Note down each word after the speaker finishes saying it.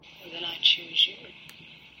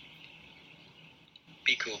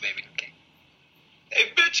cool, baby. Okay.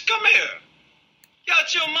 Hey, bitch, come here.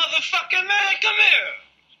 Got your motherfucking man. Come here.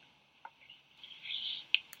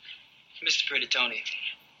 Mr. Pretty Tony.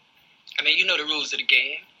 I mean, you know the rules of the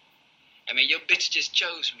game. I mean, your bitch just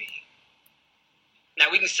chose me.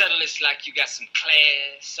 Now we can settle this like you got some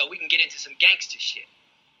class, so we can get into some gangster shit.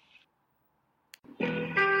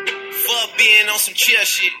 Fuck being on some chill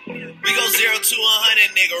shit. We go 0 to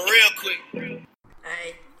 100, nigga, real quick.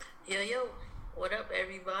 Alright, yo, what up,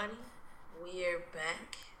 everybody? We are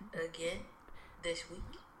back again this week.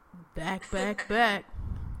 Back. Alright,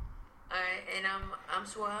 and I'm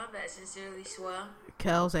Swab, that's Sincerely Swab.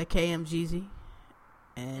 Kel's at KMGZ.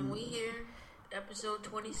 And we here, episode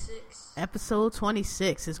 26. Episode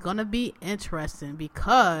 26 is going to be interesting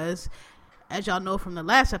because, as y'all know from the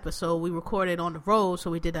last episode, we recorded on the road,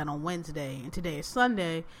 so we did that on Wednesday, and today is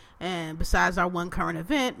Sunday, and besides our one current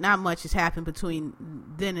event, not much has happened between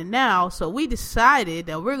then and now, so we decided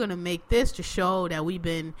that we're going to make this the show that we've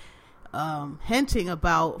been hinting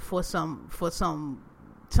about for some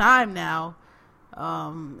time now,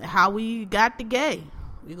 how we got the gay.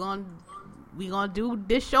 We're gonna do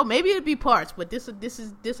this show. Maybe it'll be parts, but this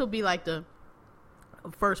will be like the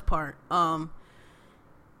first part.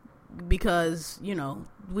 Because, you know,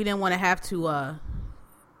 we didn't want to have to,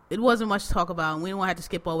 it wasn't much to talk about, and we didn't want to have to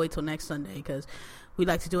skip all the way till next Sunday, because we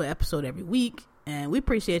like to do an episode every week, and we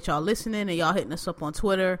appreciate y'all listening, and y'all hitting us up on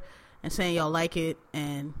Twitter, and saying y'all like it,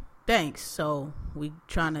 and thanks. So, we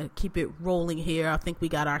trying to keep it rolling here. I think we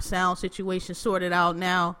got our sound situation sorted out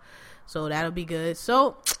now, so that'll be good.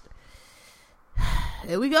 So,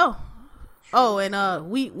 here we go. Oh, and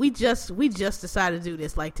we just decided to do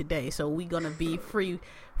this like today, so we gonna be free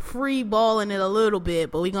balling it a little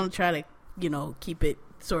bit, but we're gonna try to, you know, keep it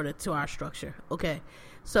sort of to our structure. Okay,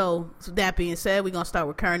 so that being said, we're gonna start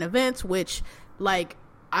with current events, which, like,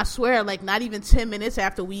 I swear, like, not even 10 minutes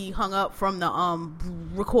after we hung up from the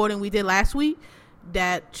recording we did last week,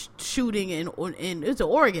 that shooting in it's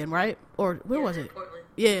Oregon, right? Or where was it? Portland.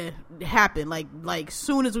 Yeah, it happened like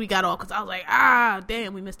soon as we got off, because I was like,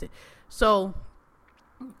 damn, we missed it. So,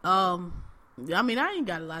 I mean, I ain't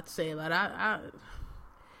got a lot to say about it.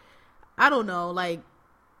 I don't know, like,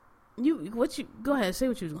 go ahead, say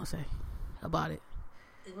what you was gonna say about it.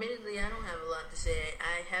 Admittedly, I don't have a lot to say.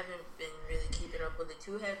 I haven't been really keeping up with it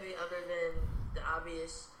too heavy, other than the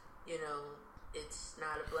obvious, you know, it's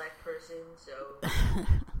not a black person, so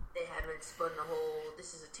they haven't spun the whole,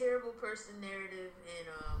 this is a terrible person narrative, and,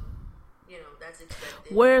 you know, that's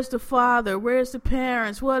expected. Where's the father? Where's the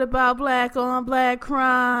parents? What about black on black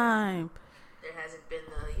crime? There hasn't been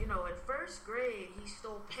the, you know, in first grade, he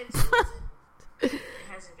stole pencils, and it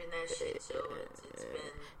hasn't been that shit, so it's been...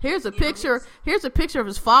 Here's a picture. Here's a picture of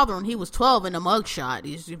his father when he was 12 in a mugshot.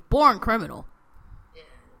 He's a born criminal. Yeah,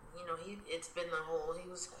 you know, it's been the whole, he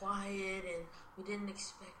was quiet, and we didn't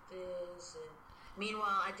expect this, and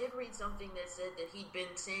meanwhile, I did read something that said that he'd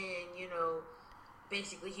been saying, you know,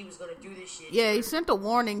 basically he was going to do this shit. Yeah, he sent a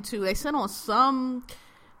warning they sent on some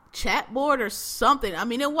chat board or something. I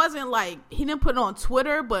mean, it wasn't like, he didn't put it on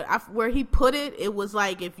Twitter, but where he put it, it was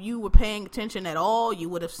like, if you were paying attention at all, you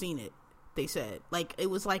would have seen it, they said. Like, it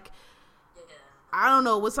was like, yeah. I don't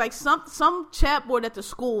know, it was like some chat board at the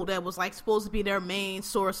school that was like supposed to be their main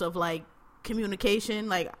source of like communication.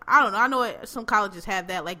 Like, I don't know, I know some colleges have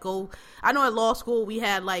that, like, I know at law school we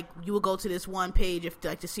had, like, you would go to this one page if,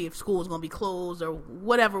 like, to see if school was going to be closed or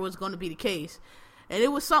whatever was going to be the case, and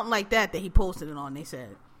it was something like that he posted it on, they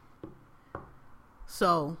said.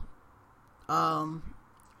 So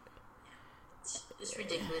it's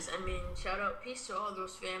ridiculous. I mean, shout out, peace to all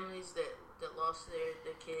those families that lost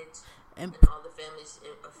their kids, and all the families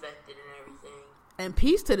affected and everything. And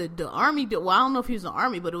peace to the army. Well, I don't know if he was an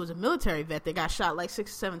army, but it was a military vet that got shot like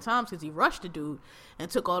 6 or 7 times because he rushed the dude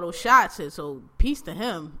and took all those shots. And so peace to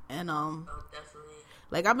him. And oh, definitely.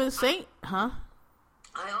 Like I've been saying, huh?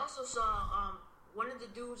 I also saw one of the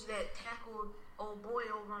dudes that tackled old boy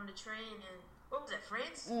over on the train, and what was that,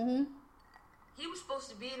 France? Mm-hmm. He was supposed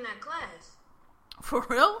to be in that class. For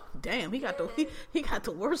real? Damn, he got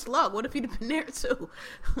the worst luck. What if he'd have been there too?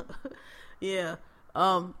 Yeah.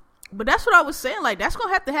 But that's what I was saying. Like, that's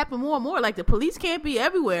gonna have to happen more and more. Like, the police can't be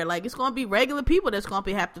everywhere. Like, it's gonna be regular people that's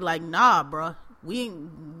gonna have to, like, nah, bruh, you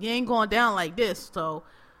ain't going down like this. So,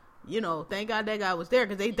 you know, thank God that guy was there,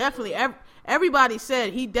 because they definitely, everybody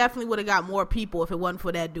said he definitely would have got more people if it wasn't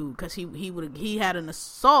for that dude, because he had an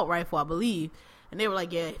assault rifle, I believe, and they were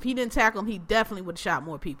like, yeah, if he didn't tackle him, he definitely would have shot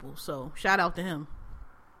more people. So, shout out to him.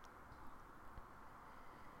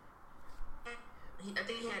 I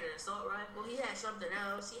think he had an assault rifle. He had something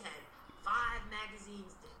else. He had 5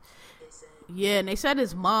 magazines that said. Yeah, and they said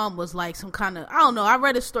his mom was like some kind of, I don't know, I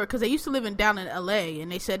read a story, because they used to live down in LA,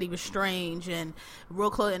 and they said he was strange and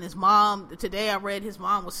real close, and his mom, today I read his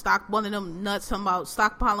mom was one of them nuts, talking about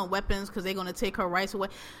stockpiling weapons because they're going to take her rights away.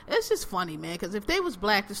 It's just funny, man, because if they was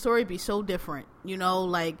black, the story would be so different, you know,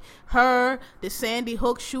 like her, the Sandy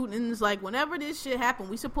Hook shootings, like whenever this shit happened,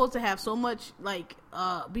 we supposed to have so much, like,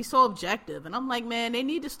 be so objective, and I'm like, man, they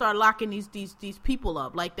need to start locking these people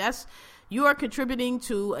up, like you are contributing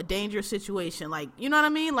to a dangerous situation. Like, you know what I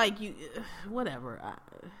mean? Like, whatever.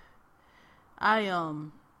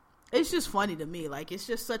 It's just funny to me. Like, it's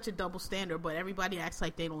just such a double standard, but everybody acts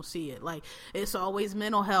like they don't see it. Like, it's always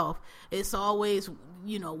mental health. It's always,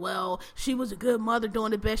 you know, well, she was a good mother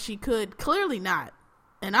doing the best she could. Clearly not.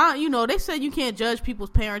 And they said you can't judge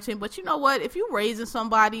people's parenting, but you know what? If you're raising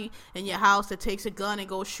somebody in your house that takes a gun and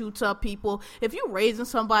goes shoots up people, if you're raising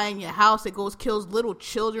somebody in your house that goes kills little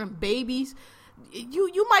children, babies,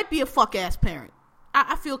 you might be a fuck ass parent.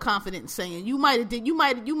 I feel confident in saying you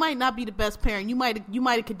might not be the best parent. You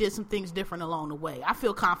might have did some things different along the way. I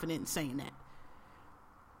feel confident in saying that.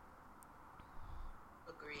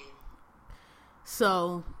 Agreed.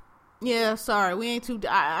 So, yeah, sorry, we ain't too.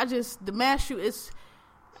 I just the mass shoot is.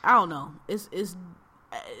 I don't know. It's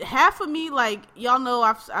half of me, like, y'all know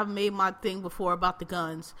I've made my thing before about the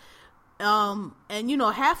guns. And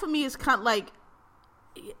half of me is kind of like,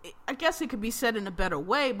 I guess it could be said in a better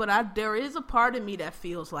way, but there is a part of me that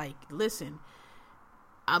feels like, listen,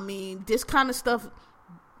 I mean, this kind of stuff,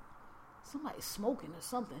 somebody's smoking or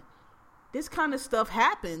something. This kind of stuff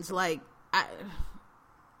happens. Like,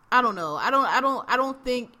 I don't know. I don't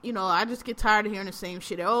think, I just get tired of hearing the same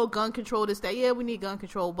shit. Oh, gun control, this, that. Yeah, we need gun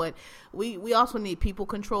control, but we also need people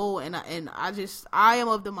control. And I am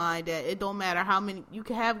of the mind that it don't matter how many, you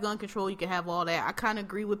can have gun control, you can have all that. I kind of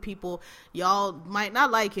agree with people. Y'all might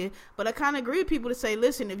not like it, but I kind of agree with people to say,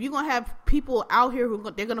 listen, if you're going to have people out here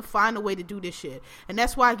they're going to find a way to do this shit. And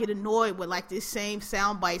that's why I get annoyed with like this same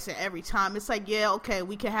sound bites every time. It's like, yeah, okay,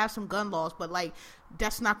 we can have some gun laws, but like,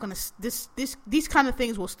 that's not gonna, these kind of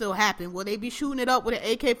things will still happen. Will they be shooting it up with an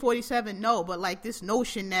AK-47? No, but like this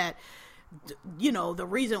notion that, the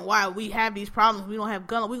reason why we have these problems, we're gonna have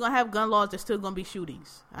gun laws, there's still gonna be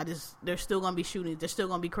shootings. There's still gonna be shootings, there's still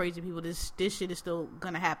gonna be crazy people, this shit is still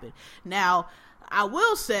gonna happen. Now, I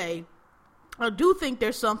will say, I do think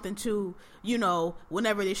there's something to,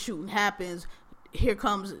 whenever this shooting happens, here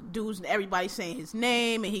comes dudes and everybody saying his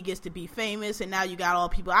name and he gets to be famous, and now you got all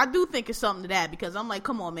people. I do think it's something to that, because I'm like,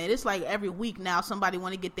 come on, man, it's like every week now somebody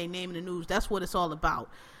want to get their name in the news. That's what it's all about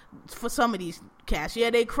for some of these cats. Yeah,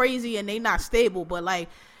 they crazy and they not stable, but like,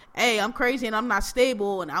 hey, I'm crazy and I'm not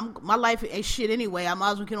stable, and my life ain't shit anyway. I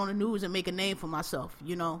might as well get on the news and make a name for myself,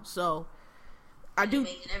 so I do.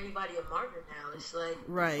 Making everybody a martyr now. It's like,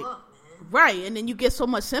 right. Fuck, man. Right, and then you get so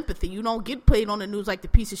much sympathy. You don't get played on the news like the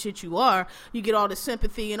piece of shit you are. You get all the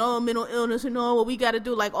sympathy and mental illness and what we got to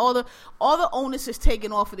do. Like all the onus is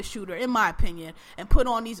taken off of the shooter, in my opinion, and put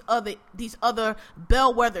on these other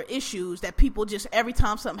bellwether issues that people just, every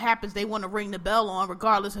time something happens, they want to ring the bell on,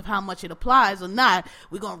 regardless of how much it applies or not.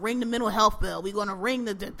 We're gonna ring the mental health bell. We're gonna ring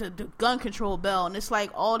the gun control bell, and it's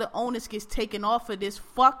like all the onus gets taken off of this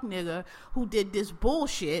fuck nigga who did this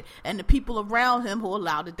bullshit and the people around him who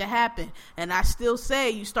allowed it to happen. And I still say,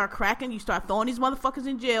 you start cracking, you start throwing these motherfuckers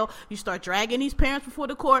in jail, you start dragging these parents before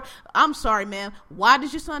the court. I'm sorry, man. Why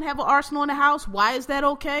does your son have an arsenal in the house? Why is that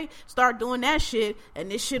okay? Start doing that shit,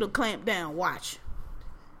 and this shit will clamp down. Watch.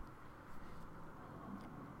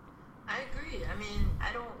 I agree. I mean,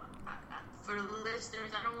 for the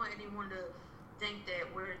listeners, I don't want anyone to think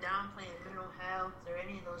that we're downplaying mental health or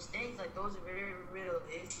any of those things. Like, those are very real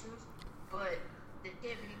issues, but they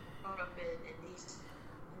can't be caught up in these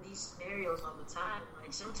scenarios all the time.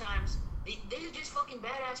 Like, sometimes they're just fucking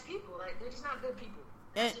badass people. Like, they're just not good people.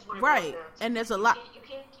 Right. And there's a lot. You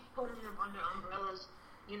can't keep putting them under umbrellas,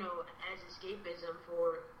 as escapism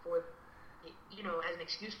for as an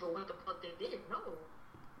excuse for what the fuck they did. No.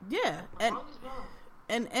 Yeah. Wrong is wrong.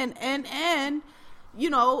 And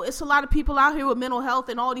it's a lot of people out here with mental health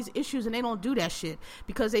and all these issues, and they don't do that shit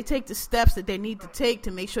because they take the steps that they need to take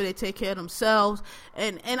to make sure they take care of themselves.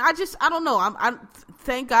 And I don't know. I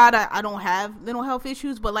thank God I don't have mental health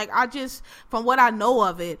issues, but like, from what I know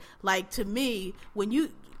of it, like, to me, when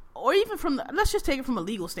or even let's just take it from a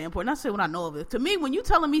legal standpoint, not say what I know of it. To me, when you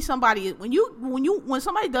telling me somebody, when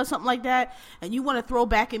somebody does something like that and you want to throw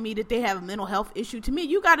back at me that they have a mental health issue, to me,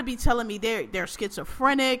 you got to be telling me they're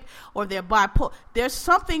schizophrenic or they're bipolar. There's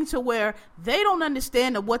something to where they don't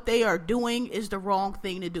understand that what they are doing is the wrong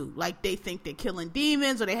thing to do. Like, they think they're killing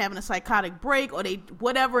demons or they're having a psychotic break or they,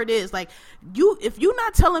 whatever it is. Like, if you're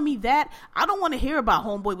not telling me that, I don't want to hear about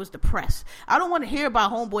homeboy was depressed. I don't want to hear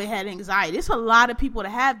about homeboy had anxiety. There's a lot of people that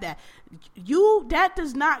have that.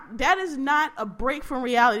 That is not a break from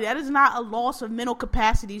reality. That is not a loss of mental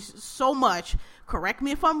capacity so much, correct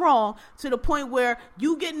me if I'm wrong, to the point where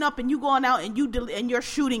you getting up and you going out and you're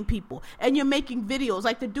shooting people and you're making videos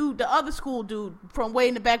like the other school dude from way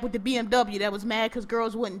in the back with the BMW that was mad because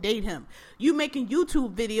girls wouldn't date him. You making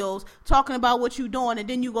YouTube videos talking about what you doing and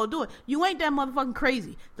then you go do it. You ain't that motherfucking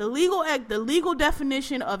crazy. The legal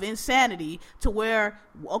definition of insanity to where,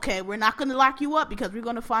 okay, we're not going to lock you up because we're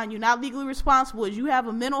going to find you not legally responsible is you have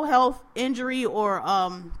a mental health injury or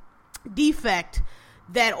defect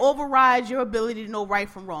that overrides your ability to know right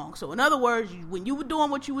from wrong. So in other words, when you were doing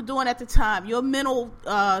what you were doing at the time, your mental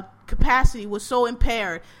capacity was so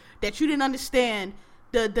impaired that you didn't understand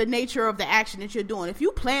the nature of the action that you're doing. If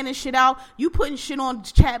you planning shit out, you putting shit on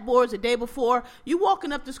chat boards the day before, you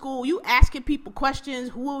walking up to school, you asking people questions,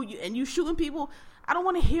 and you shooting people, I don't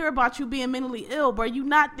want to hear about you being mentally ill, bro. You're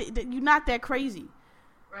not that crazy.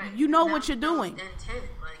 Right. You know what you're doing. Intent,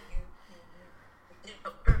 like you did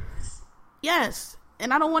a purpose. Yes.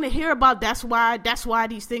 And I don't want to hear about that's why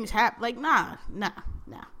these things happen. Like, nah. Yeah,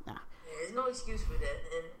 there's no excuse for that,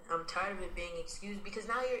 and I'm tired of it being excused because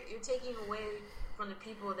now you're taking away from the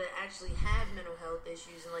people that actually have mental health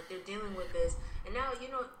issues and like they're dealing with this, and now you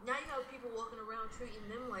have people walking around treating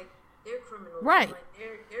them like they're criminals, right? Like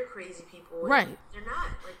they're crazy people, right? They're not.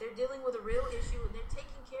 Like they're dealing with a real issue and they're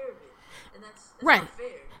taking care of it, and that's right. Not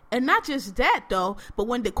fair. And not just that, though, but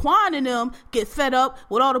when Daquan and them get fed up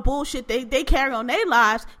with all the bullshit they carry on their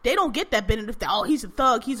lives, they don't get that benefit that, oh, he's a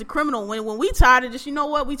thug, he's a criminal. When we tired of this, you know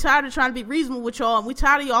what? We tired of trying to be reasonable with y'all, and we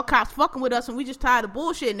tired of y'all cops fucking with us, and we just tired of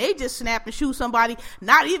bullshit, and they just snap and shoot somebody,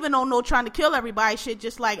 not even on no trying to kill everybody shit,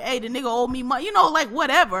 just like, hey, the nigga owe me money, like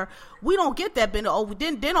whatever. We don't get that benefit. Oh,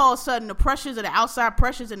 then all of a sudden the pressures of the outside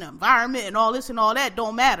pressures in the environment and all this and all that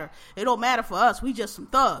don't matter. It don't matter for us. We just some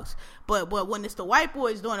thugs. But when it's the white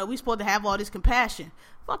boys doing it, we supposed to have all this compassion.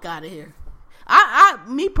 Fuck out of here.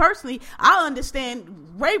 Me personally, I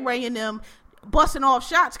understand Ray and them busting off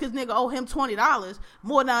shots because nigga owe him $20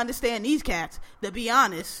 more than I understand these cats. To be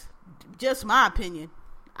honest, just my opinion.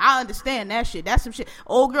 I understand that shit. That's some shit.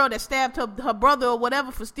 Old girl that stabbed her brother or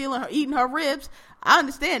whatever for eating her ribs. I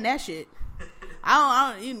understand that shit.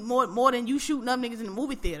 I don't more than you shooting up niggas in the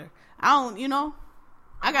movie theater.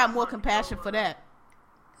 I got more compassion for that.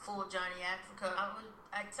 Full Johnny Africa.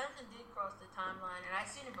 Something did cross the timeline, and I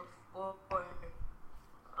seen it before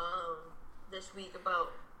this week about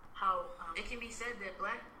how it can be said that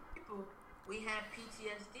black people, we have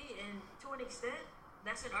PTSD, and to an extent,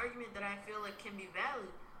 that's an argument that I feel like can be valid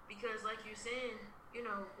because, like you're saying,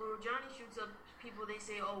 Little Johnny shoots up people. They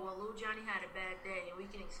say, "Oh, well, Little Johnny had a bad day," and we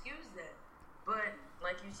can excuse that. But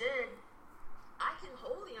like you said, I can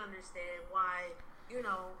wholly understand why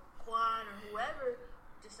Quan or whoever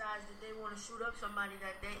decides that they want to shoot up somebody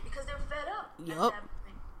that day because they're fed up. Yep.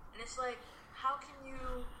 And it's like,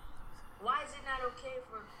 why is it not okay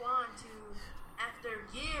for Quan to, after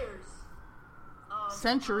years of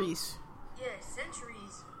centuries,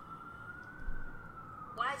 centuries,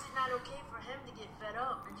 why is it not okay for him to get fed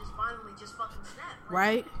up and just finally just fucking snap?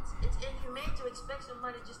 Right. It's inhumane to expect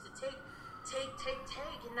somebody just to take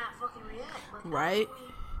and not fucking react. Right.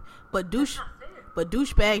 But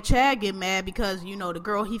douchebag Chad get mad because the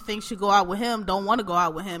girl he thinks should go out with him don't want to go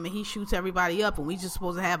out with him, and he shoots everybody up, and we just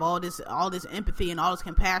supposed to have all this empathy and all this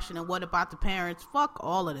compassion. And what about the parents? Fuck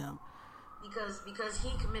all of them. Because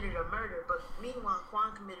he committed a murder, but meanwhile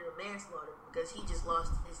Quan committed a manslaughter because he just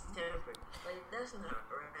lost his temper. Like, that's not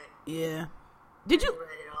right. Yeah. Did you?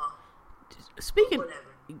 Right at all. Speaking. But whatever.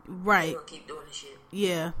 Right. We're gonna keep doing this shit.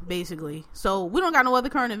 Yeah, basically. So we don't got no other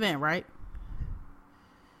current event, right?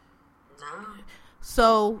 No.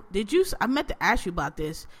 So I meant to ask you about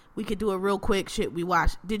this. We could do a real quick shit we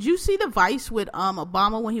watched. Did you see the Vice with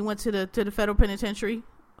Obama when he went to the federal penitentiary?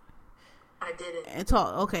 I didn't. And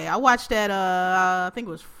talk. Okay, I watched that. I think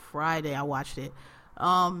it was Friday. I watched it.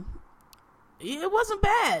 It wasn't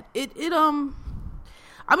bad.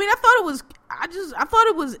 I mean, I thought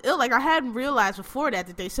it was ill. Like, I hadn't realized before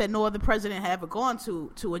that they said no other president had ever gone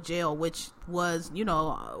to a jail, which was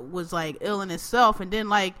was like ill in itself. And then,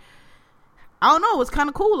 like, I don't know, it was kind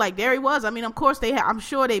of cool. Like, there he was. I mean, of course I'm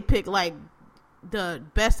sure they picked like the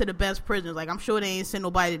best of the best prisoners. Like, I'm sure they ain't send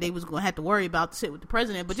nobody that they was gonna have to worry about to sit with the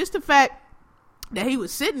president, but just the fact that he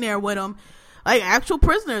was sitting there with them, like actual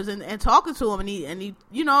prisoners, and talking to him, and he,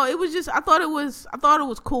 you know, it was just, I thought it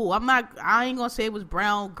was cool. I ain't gonna say it was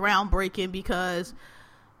groundbreaking because,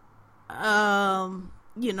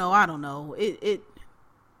 you know, I don't know. It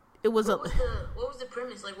was what was the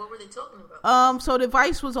premise? Like, what were they talking about? So the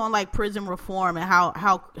Vice was on like prison reform and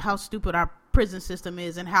how stupid our prison system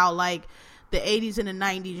is, and how like the 80s and the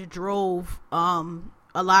 90s drove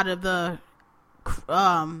a lot of the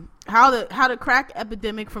how the crack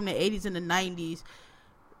epidemic from the 80s and the 90s,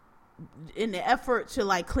 in the effort to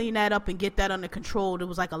like clean that up and get that under control, there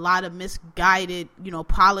was like a lot of misguided, you know,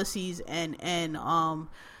 policies and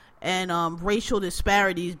racial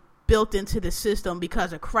disparities built into the system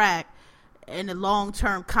because of crack. And the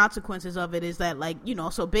long-term consequences of it is that, like, you know,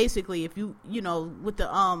 so basically if you know, with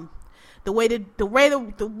the way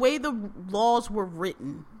the laws were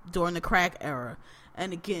written during the crack era,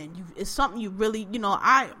 and again, it's something you really, you know,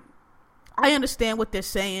 I understand what they're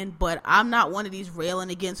saying, but I'm not one of these railing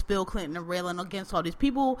against Bill Clinton and railing against all these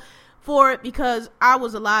people for it, because I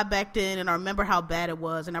was alive back then and I remember how bad it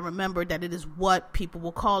was, and I remember that it is what people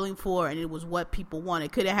were calling for and it was what people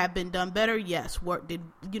wanted. Could it have been done better? Yes. Work did,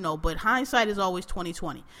 you know, but hindsight is always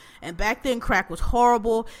 20/20. And back then crack was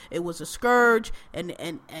horrible. It was a scourge, and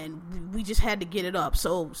we just had to get it up.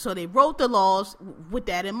 So they wrote the laws with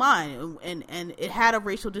that in mind, and it had a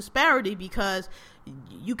racial disparity because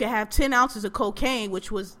you could have 10 ounces of cocaine,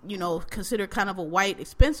 which was, you know, considered kind of a white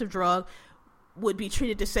expensive drug, would be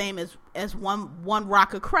treated the same as one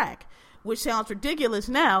rock of crack, which sounds ridiculous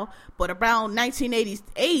now, but around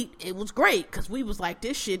 1988 it was great, because we was like,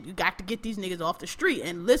 this shit, you got to get these niggas off the street.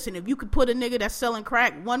 And listen, if you could put a nigga that's selling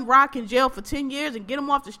crack, one rock, in jail for 10 years and get him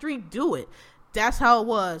off the street, do it. That's how it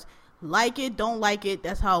was. Like it, don't like it,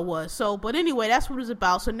 that's how it was. So, but anyway, that's what it was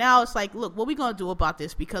about. So now it's like, look, what we gonna do about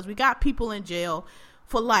this? Because we got people in jail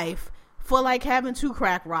for life for like having 2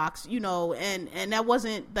 crack rocks, you know, and that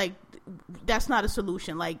wasn't like, that's not a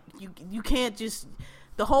solution. Like, you can't just,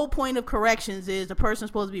 the whole point of corrections is the person's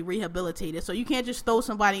supposed to be rehabilitated. So you can't just throw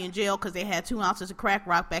somebody in jail because they had 2 ounces of crack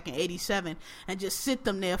rock back in 87 and just sit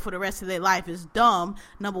them there for the rest of their life. It's dumb.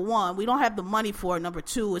 Number one, we don't have the money for it. Number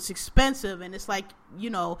two, it's expensive. And it's like, you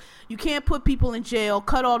know, you can't put people in jail,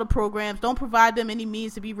 cut all the programs, don't provide them any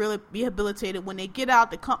means to be really rehabilitated. When they get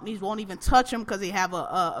out, the companies won't even touch them because they have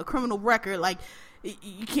a criminal record. Like,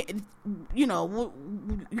 you can't, you know,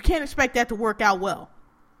 you can't expect that to work out well.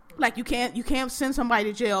 Like, you can't send somebody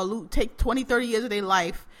to jail, take 20, 30 years of their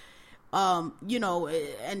life, you know,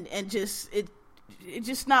 and just, it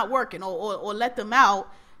just not working, or let them out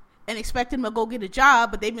and expect them to go get a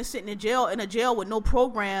job, but they've been sitting in a jail with no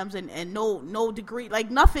programs and no degree,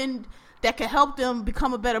 like nothing that can help them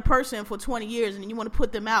become a better person for 20 years, and you want to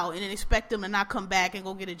put them out and then expect them to not come back and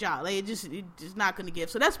go get a job. Like, it's not going to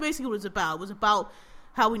give. So that's basically what it's about. It was about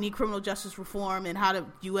how we need criminal justice reform, and how the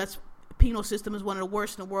U.S. penal system is one of the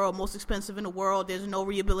worst in the world, most expensive in the world. There's no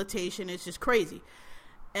rehabilitation. It's just crazy.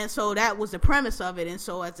 And so that was the premise of it. And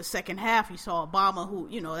so as the second half, you saw Obama, who,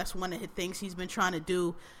 you know, that's one of the things he's been trying to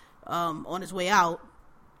do on his way out,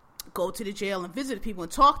 go to the jail and visit people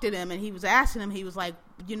and talk to them. And he was asking them, he was like,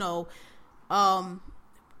 you know,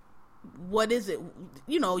 what is it?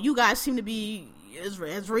 You know, you guys seem to be as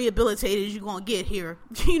rehabilitated as you're gonna get here.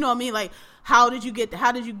 You know what I mean? Like, how did you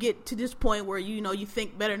get to this point where, you know, you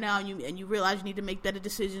think better now, and you realize you need to make better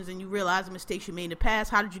decisions, and you realize the mistakes you made in the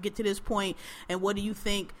past? How did you get to this point, and what do you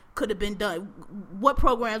think could have been done? What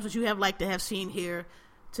programs would you have liked to have seen here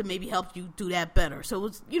to maybe help you do that better? So it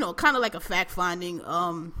was, you know, kind of like a fact-finding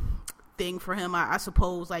thing for him, I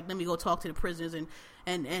suppose. Like, let me go talk to the prisoners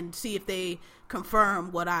and see if they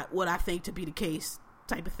confirm what I think to be the case,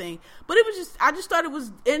 type of thing. But it was just, I just thought it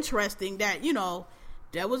was interesting that, you know,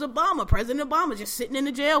 there was President Obama just sitting in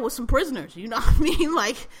the jail with some prisoners, you know what I mean?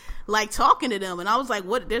 Like talking to them. And I was like,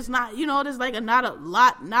 what, there's not, you know, there's like not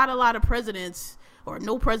a lot of presidents, or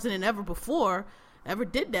no president ever before ever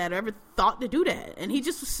did that, or ever thought to do that. And he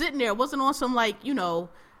just was sitting there. It wasn't on some, like, you know,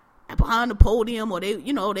 behind the podium, or they,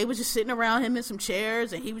 you know, they was just sitting around him in some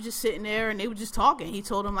chairs, and he was just sitting there, and they were just talking. He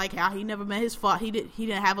told them like how he never met his father. He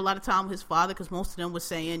didn't have a lot of time with his father, because most of them was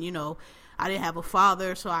saying, you know, I didn't have a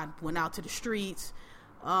father, so I went out to the streets.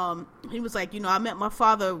 He was like, you know, I met my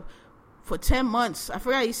father for 10 months. I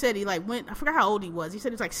forgot, he said he like went, I forgot how old he was. He said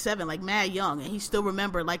he was like 7, like mad young, and he still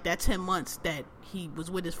remembered like that 10 months that he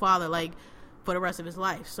was with his father, like, for the rest of his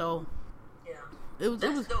life. So yeah, it was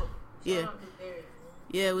dope. Yeah.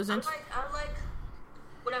 Yeah, it was I like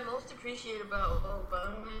what I most appreciate about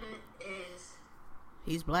Obama is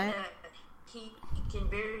he's black. That he can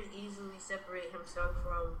very easily separate himself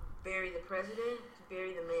from Barry the president to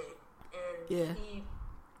Barry the man. And he,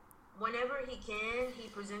 whenever he can, he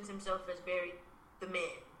presents himself as Barry the man.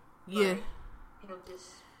 Yeah. Like, you know,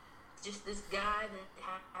 just this guy that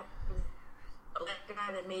happened, a black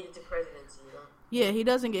guy that made it to presidency, you know? Yeah, he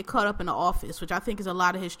doesn't get caught up in the office, which I think is a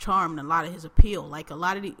lot of his charm and a lot of his appeal. Like, a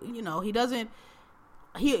lot of the, you know, he doesn't,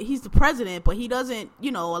 he's the president, but he doesn't,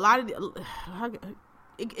 you know, a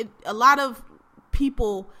lot of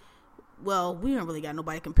people, well, we don't really got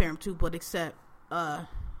nobody to compare him to, but except, that's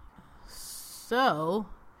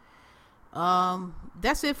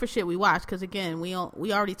it for shit we watched. Because again, we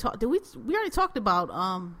already talked. We already talked about.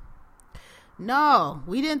 No,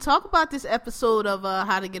 we didn't talk about this episode of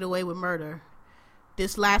How to Get Away with Murder.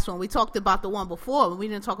 This last one, we talked about the one before, but we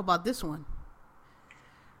didn't talk about this one.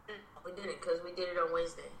 We did it because we did it on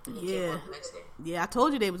Wednesday. Yeah, yeah. I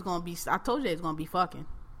told you they was gonna be fucking.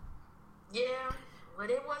 Yeah, but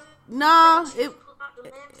it wasn't. Nah,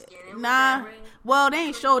 Nah. Well, they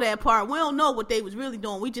ain't show that part. We don't know what they was really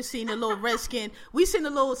doing. We just seen the little red skin. We seen the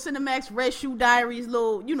little Cinemax Red Shoe Diaries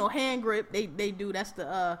little, you know, hand grip. They do. That's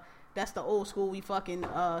the old school we fucking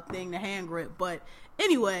thing, the hand grip. But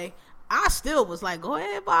anyway, I still was like, go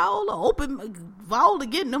ahead, Viola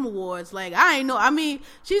getting them awards. Like, I ain't know. I mean,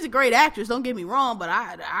 she's a great actress. Don't get me wrong, but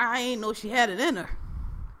I ain't know she had it in her.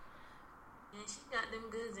 And she got them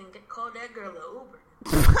goods and called that girl an Uber.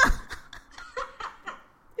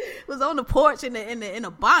 Was on the porch in a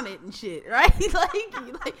bonnet and shit, right?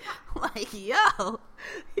 like yo.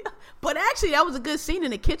 But actually, that was a good scene in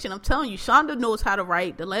the kitchen. I'm telling you, Shonda knows how to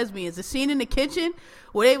write the lesbians. The scene in the kitchen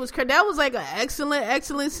where they was, that was like an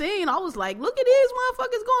excellent scene. I was like, look at these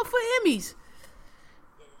motherfuckers going for Emmys.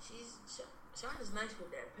 Yeah, Shonda's nice with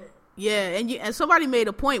that pen. Yeah, and somebody made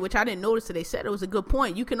a point, which I didn't notice that they said it was a good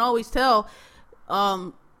point. You can always tell,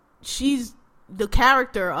 she's the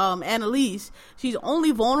character, Annalise, she's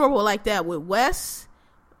only vulnerable like that with Wes,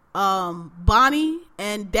 Bonnie,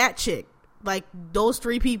 and that chick. Like, those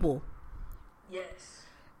three people. Yes.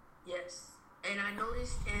 And I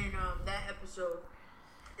noticed in that episode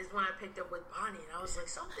is when I picked up with Bonnie, and I was like,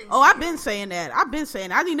 something. Oh, I've been saying that. I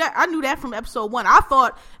knew that from episode 1. I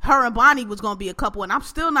thought her and Bonnie was going to be a couple, and I'm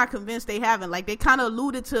still not convinced they haven't. Like, they kind of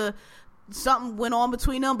alluded to something went on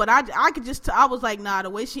between them, but I could just I was like, nah, the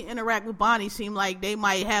way she interact with Bonnie seemed like they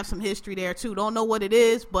might have some history there too. Don't know what it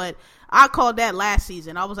is, but I called that last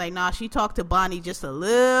season. I was like, nah, she talked to Bonnie just a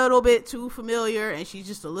little bit too familiar, and she's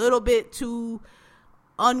just a little bit too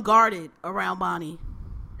unguarded around Bonnie.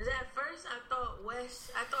 At first I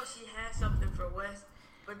thought she had something for Wes,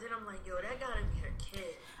 but then I'm like, yo, that gotta be her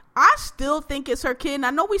kid. I still think it's her kid, and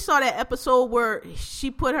I know we saw that episode where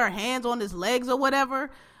she put her hands on his legs or whatever,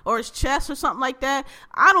 or his chest or something like that.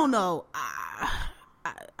 I don't know.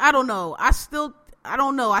 I don't know. I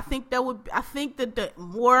don't know. I think the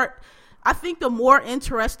more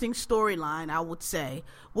interesting storyline, I would say,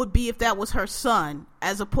 would be if that was her son,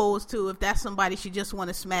 as opposed to if that's somebody she just want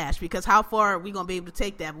to smash. Because how far are we going to be able to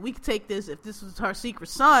take that? But we could take this, if this was her secret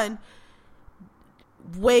son,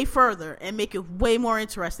 way further and make it way more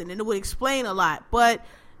interesting. And it would explain a lot. But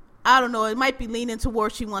I don't know. It might be leaning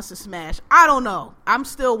towards she wants to smash. I don't know. I'm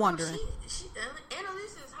still wondering.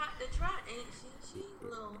 Annalise is hot to try, ain't she?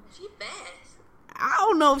 She fast. I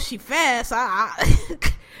don't know if she fast. I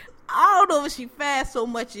don't know if she fast so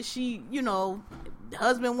much as she, you know,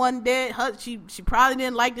 husband wasn't dead. She probably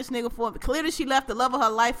didn't like this nigga for it. Clearly she left the love of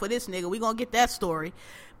her life for this nigga. We gonna get that story.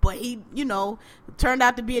 But he, you know, turned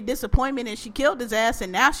out to be a disappointment and she killed his ass,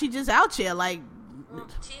 and now she just out here like.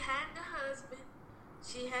 She had the husband.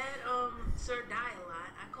 She had Sir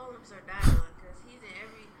Die-A-Lot. I call him Sir Die-A-Lot because he's in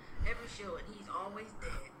every show and he's always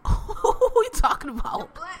dead. Who we talking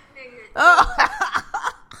about? The black nigga. Oh.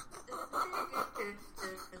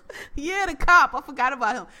 Yeah, the cop. I forgot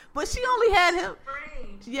about him. But she only had him.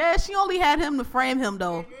 Framed. Yeah, she only had him to frame him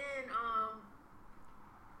though. And then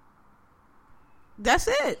that's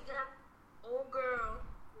it. Old girl.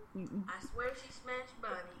 I swear she smashed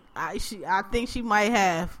Bonnie. I think she might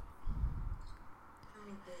have.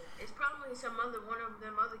 It's probably one of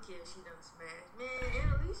them other kids she done smashed. Man,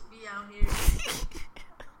 Annalise be out here.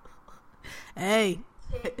 Hey.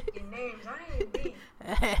 Taking names. I ain't been.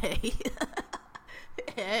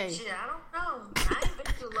 Hey. Shit, I don't know. I ain't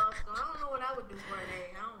been to law school. I don't know what I would do for an A.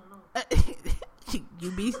 I don't know.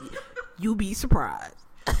 You be surprised.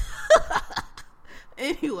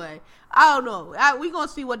 Anyway, I don't know. We gonna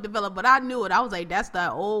see what developed, but I knew it. I was like, that's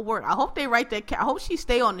that old work. I hope they write that. I hope she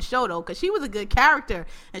stay on the show though, because she was a good character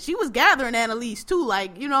and she was gathering Annalise too.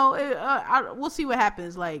 Like, you know, we'll see what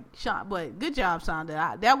happens. Like, Sean, but good job,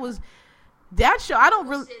 Shonda. That show. I don't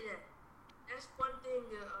really. That's one thing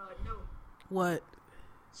What?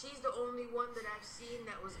 She's the only one that I've seen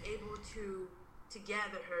that was able to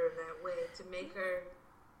gather her that way, to make her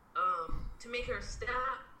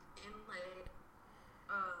stop and like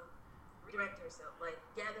redirect herself, like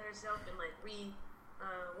gather herself and like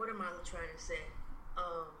what am I trying to say?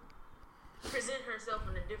 Present herself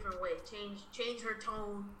in a different way, change her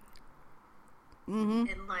tone,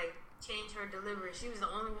 and like change her delivery. She was the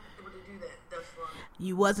only one able to do that thus far.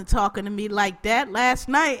 You wasn't talking to me like that last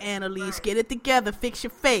night, Annalise. Right. Get it together. Fix your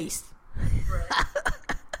face. Right.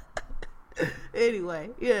 Anyway,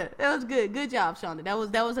 yeah, that was good. Good job, Shonda.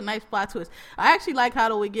 That was a nice plot twist. I actually like How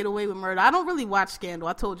Do We Get Away with Murder. I don't really watch Scandal.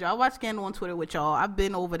 I told you I watch Scandal on Twitter with y'all. I've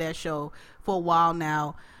been over that show for a while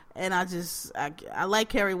now, and I like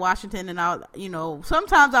Kerry Washington, and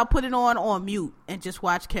sometimes I'll put it on mute and just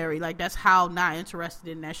watch Kerry. Like, that's how not interested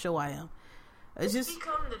in that show I am. It's just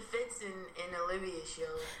become the Fitz and Olivia show.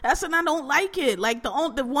 That's and I don't like it. Like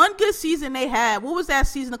the one good season they had. What was that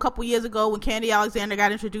season a couple years ago when Candy Alexander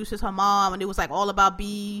got introduced as her mom, and it was like all about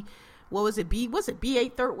B. What was it? B? What's it?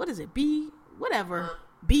 B813? What is it? B? Whatever.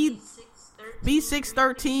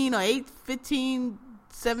 B613 or 815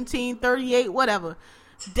 1738. Whatever.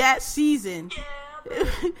 That season. Yeah.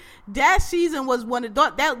 That season was one of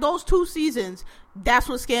those 2 seasons. That's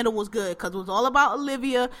when Scandal was good, because it was all about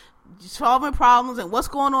Olivia solving problems and what's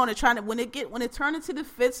going on, and trying to when it turned into the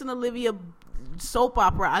Fitz and Olivia soap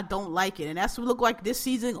opera, I don't like it. And that's what it looked like this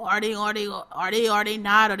season. Are they not? Are they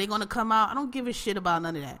gonna come out? I don't give a shit about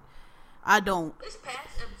none of that. I don't. This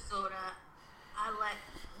past episode, I like.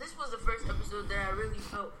 This was the first episode that I really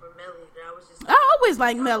felt for Melly. That I was just. I always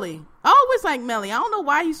like Melly. I don't know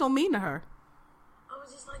why he's so mean to her. I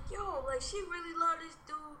was just like, yo, like she really loved this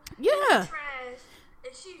dude. Yeah. He's trash,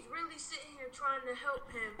 and she's really sitting here trying to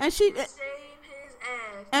help him. And she save his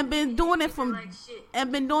ass. And been doing it from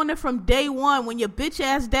day one, when your bitch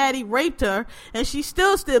ass daddy raped her, and she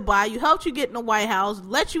still stood by you, helped you get in the White House,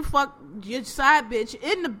 let you fuck your side bitch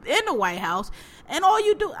in the White House, and all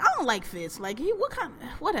you do. I don't like Fitz. Like,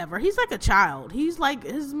 whatever. He's like a child. He's like,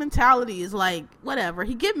 his mentality is like whatever.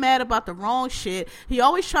 He get mad about the wrong shit. He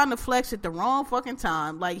always trying to flex at the wrong fucking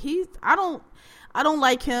time. Like, I don't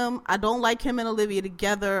like him. I don't like him and Olivia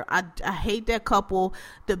together. I hate that couple.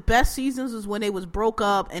 The best seasons was when they was broke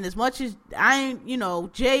up. And as much as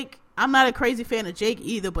Jake, I'm not a crazy fan of Jake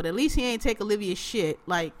either, but at least he ain't take Olivia's shit.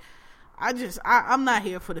 Like, I'm not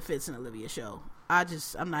here for the Fitz and Olivia show.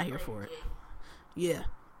 I'm not here for it. Yeah.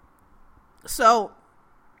 So,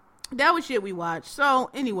 that was shit we watched. So,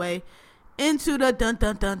 anyway, into the dun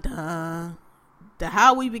dun dun dun. The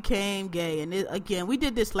How We Became Gay. And again, we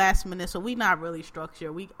did this last minute, so we not really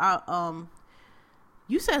structured. You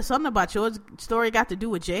said something about your story got to do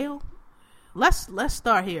with jail. Let's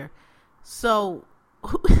start here. So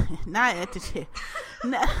not at the jail.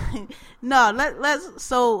 No, let's.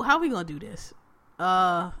 So how we gonna do this?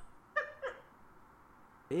 Yeah,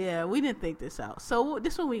 we didn't think this out. So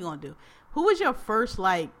this is what we gonna do. Who was your first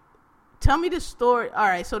Tell me the story. All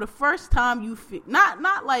right, so the first time you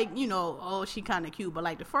not like, oh, she kind of cute, but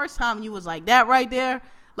like the first time you was like that right there,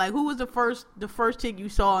 like who was the first chick you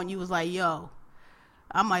saw and you was like, yo,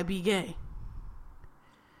 I might be gay.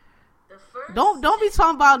 Don't be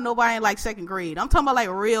talking about nobody in like second grade. I'm talking about like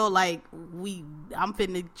real, like I'm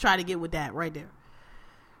finna try to get with that right there.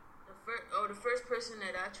 The first person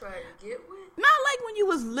that I tried to get with? Not like when you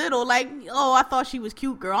was little, like, oh, I thought she was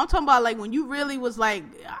cute, girl. I'm talking about like when you really was like,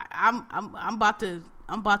 I'm about to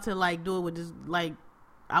like do it with this, like,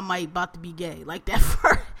 I might about to be gay, like that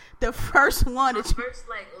the first one. My first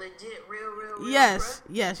like legit real. Yes.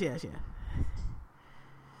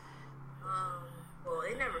 Well,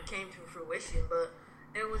 it never came to fruition, but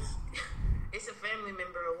it's a family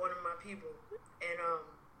member of one of my people, and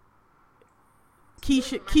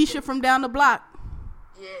Keisha from down the block.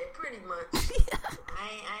 Yeah, pretty much.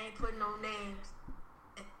 I ain't putting no names.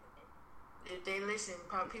 If they listen,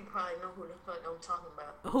 people probably know who the fuck I'm talking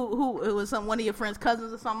about. Who it was one of your friends'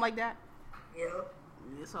 cousins or something like that? Yep.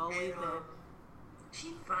 It's always that. She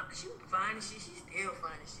was fine as shit. She's still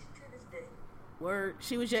fine as shit to this day. Word.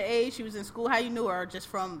 She was your age. She was in school. How you knew her? Just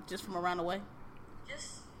from around the way?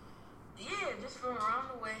 Just from around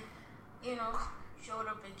the way. Showed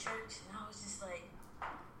up in church, and I was just like,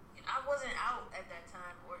 I wasn't out at that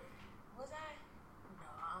time, or was I? No,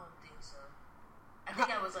 I don't think so. I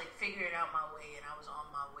think I was like figuring out my way, and I was on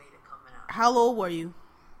my way to coming out. How old were you?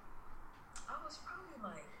 I was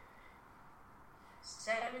probably like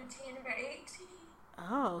 17 or 18.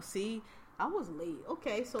 Oh, see, I was late.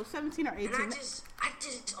 Okay, so 17 or 18. And I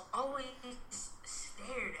just always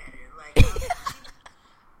stared at her like.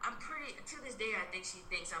 I'm pretty. To this day, I think she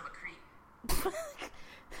thinks I'm a creep.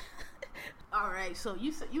 All right, so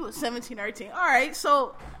you said you were 17 or 18. All right,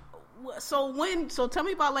 so tell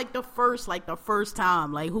me about like the first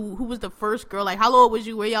time, like who was the first girl, like how old was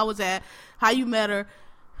you, where y'all was at, how you met her,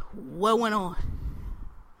 what went on?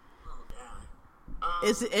 Oh,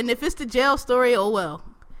 Is it, and if it's the jail story, oh well.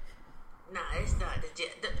 Nah, it's not the jail.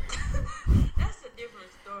 That's a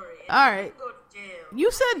different story. All right. You go to jail.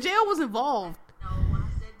 You said jail was involved. No, I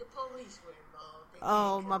said the police were involved.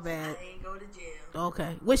 Oh, my bad. I ain't go to jail.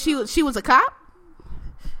 Okay. She was a cop?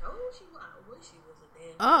 No, she was. I wish she was a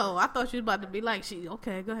damn. Oh, I thought she was about to be like she.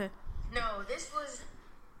 Okay, go ahead. No,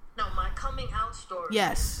 my coming out story.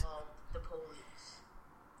 Yes. Involved the police.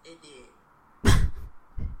 It did.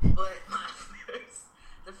 But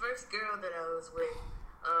the first girl that I was with,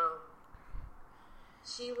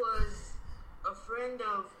 she was a friend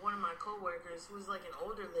of one of my coworkers who was like an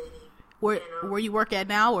older lady. Where you work at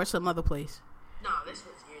now or some other place? No, this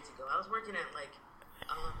was years ago. I was working at like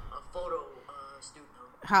a photo studio.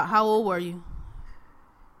 How old were you?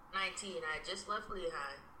 19. I had just left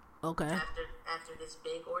Lehigh. Okay. After this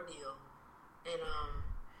big ordeal, and I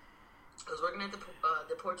was working at the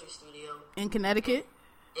portrait studio In Connecticut.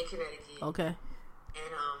 in Connecticut. Okay.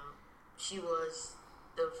 And she was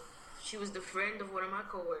the friend of one of my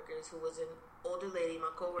coworkers who was an older lady.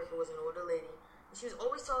 My coworker was an older lady. And she was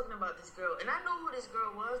always talking about this girl, and I know who this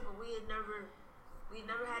girl was, but we never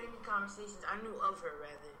had any conversations. I knew of her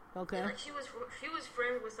rather. Okay. And, like she was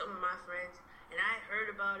friends with some of my friends, and I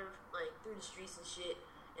heard about her like through the streets and shit,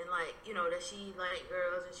 and like that she liked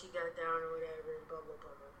girls and she got down or whatever, and blah blah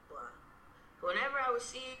blah blah blah. Whenever I would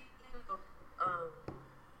see her,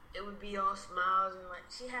 it would be all smiles and like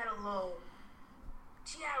she had a little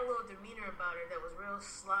demeanor about her that was real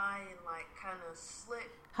sly and like kind of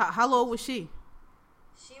slick. How old was she?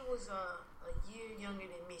 She was a year younger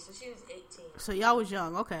than me, so she was 18. So y'all was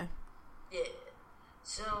young, okay. Yeah.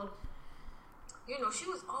 So, she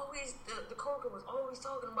was always, the coworker was always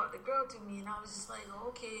talking about the girl to me, and I was just like,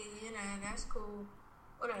 okay, that's cool,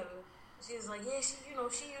 whatever. She was like, yeah, she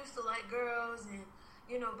used to like girls, and,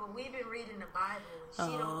 but we've been reading the Bible, and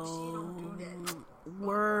she don't do that.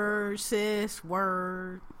 Word, sis,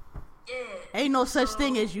 word. Yeah. Ain't no such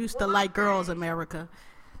thing as used to like girls, America.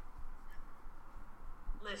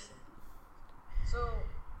 Listen. So,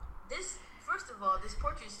 first of all, this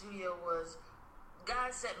portrait studio was,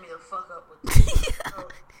 God set me the fuck up with this. So,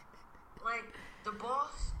 like, the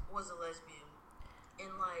boss was a lesbian,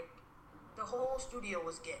 and, like, the whole studio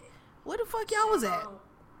was gay. Where the fuck y'all was at?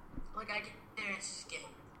 Like, I get there and she's gay.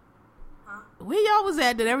 Huh? Where y'all was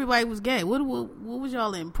at that everybody was gay? What was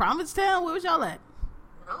y'all in? Provincetown? Where was y'all at?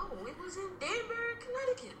 No, we was in Danbury,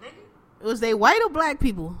 Connecticut, nigga. Was they white or black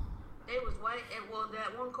people? They was white, and well,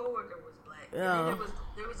 that one coworker was black. Oh. And then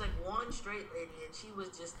there was like one straight lady, and she was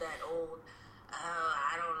just that old.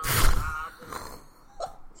 I don't know.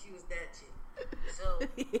 She was that chick. So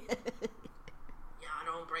y'all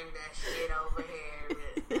don't bring that shit over here.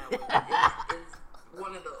 It's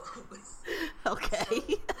one of those.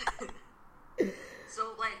 Okay.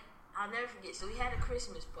 So like, I'll never forget. So we had a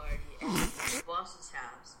Christmas party at the boss's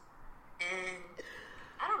house, and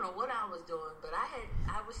I don't know what I was doing, but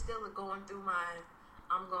I was still going through my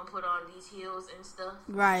I'm gonna put on these heels and stuff.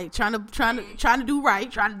 Right, trying to do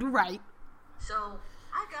right. So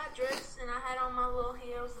I got dressed and I had on my little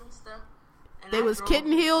heels and stuff. And They was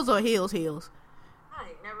kitten heels or heels? I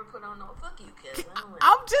ain't never put on no fuck you, kid.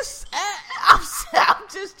 I'm just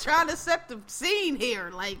trying to set the scene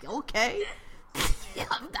here. Like, okay,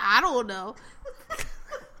 I don't know.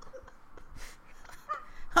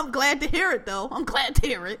 I'm glad to hear it, though.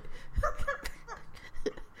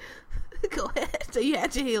 Go ahead. So you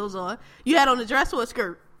had your heels on. You had on a dress or a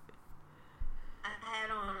skirt? I think I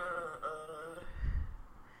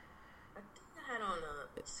had on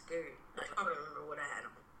a skirt. I don't remember what I had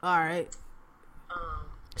on. All right. I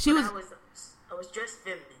was dressed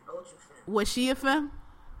feminine, ultra feminine. Was she a femme?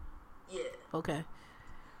 Yeah. Okay.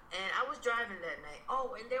 And I was driving that night.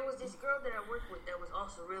 Oh, and there was this girl that I worked with that was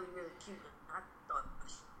also really, really cute. I thought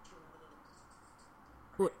she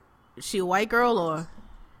was What, she a white girl or?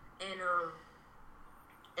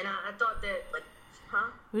 And I thought that, like,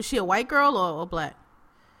 huh? Was she a white girl or black?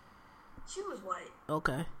 She was white.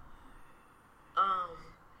 Okay.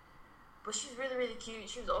 But she was really, really cute.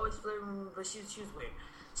 She was always flirting with me, but she was weird.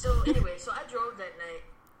 So anyway, so I drove that night.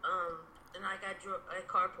 And like I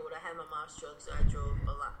carpooled. I had my mom's truck, so I drove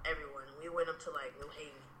everyone. And we went up to like New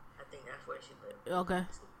Haven. I think that's where she lived. Okay.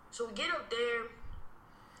 So we get up there,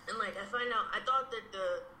 and like I find out, I thought that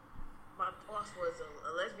my boss was a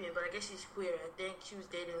lesbian, but I guess she's queer. I think she was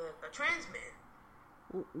dating a trans man.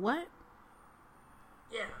 What?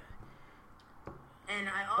 Yeah. And And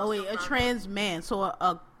I also Oh wait, a trans man. So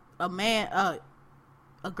a man,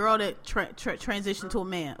 a girl that transitioned to a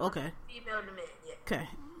man. Okay. Female to man. Yeah. Okay.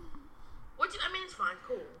 Which I mean, it's fine,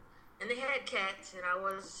 cool. And they had cats, and I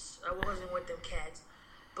wasn't with them cats.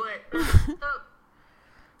 But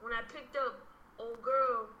when I picked up old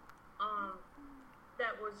girl,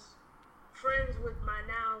 that was friends with my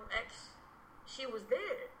now ex, she was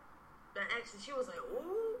there. The ex, and she was like,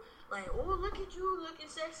 ooh, look at you, looking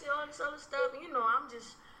sexy, all this other stuff. You know, I'm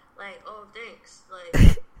just like, oh, thanks.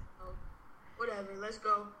 Like, oh, whatever, let's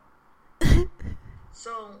go.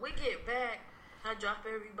 So we get back, I drop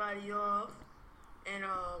everybody off, and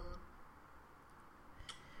I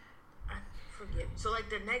forget. So like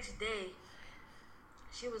the next day,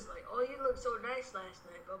 she was like, "Oh, you look so nice last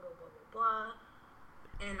night." Blah blah blah blah blah.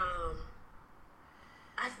 And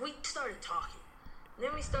we started talking. And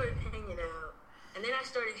then we started hanging out, and then I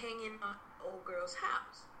started hanging at old girl's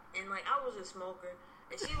house. And like I was a smoker,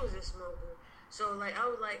 and she was a smoker. So like I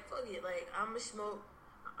was like, "Fuck it, like I'm gonna smoke.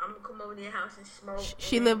 I'm gonna come over to your house and smoke."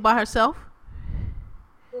 She lived by herself?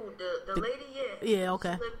 Who, the lady? Yeah. Yeah,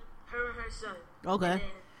 okay. She lived, her and her son. Okay. And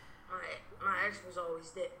then my ex was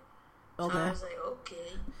always there. Okay. So I was like,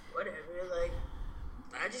 okay, whatever. Like,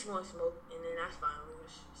 I just want to smoke, and then that's fine. We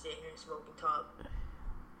just sit here and smoke and talk.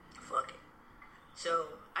 Fuck it.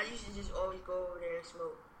 So I used to just always go over there and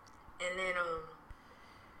smoke. And then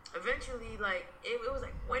eventually, like, it was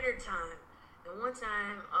like winter time. And one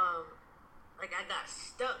time, like I got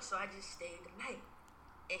stuck, so I just stayed the night.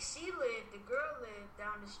 And the girl lived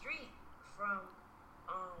down the street from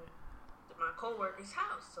my coworker's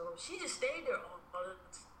house. So she just stayed there all the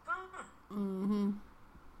time. Mm-hmm.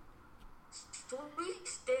 So we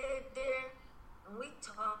stayed there, and we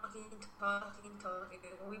talking. And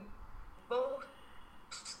we both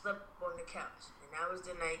slept on the couch. And that was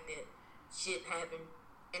the night that shit happened.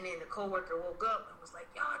 And then the coworker woke up and was like,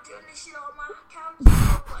 "Y'all doing this shit on my couch?"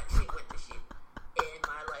 Like, shit went to shit. And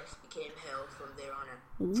my life became hell from there on out.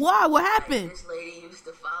 Why? What happened? Like, this lady used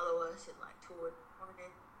to follow us at like 2 in the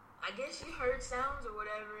morning. I guess she heard sounds or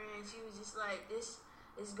whatever, and she was just like, "This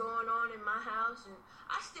is going on in my house." And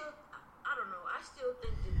I don't know. I still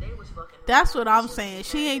think that they was fucking. That's what I'm saying.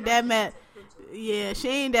 She ain't that mad. Yeah, she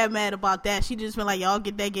ain't that mad about that. She just been like, "Y'all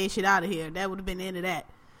get that gay shit out of here." That would have been the end of that.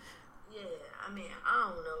 Yeah, I mean, I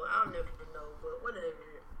don't know. I'll never know, but whatever.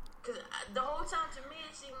 Because the whole time to me,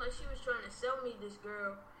 it seemed like she was trying to sell me this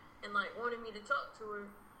girl and like wanted me to talk to her.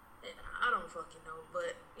 And I don't fucking know,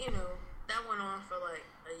 but you know, that went on for like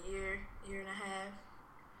a year and a half.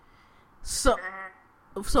 So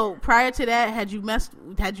prior to that, had you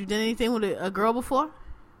done anything with a girl before?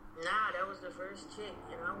 Nah, that was the first chick,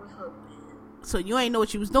 and I was hooked, man. So you ain't know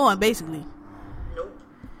what you was doing, basically. Nope.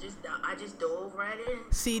 I just dove right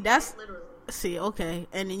in. See, that's literally. See, okay,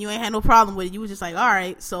 and then you ain't had no problem with it. You was just like, all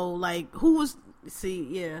right. So like, who was? See,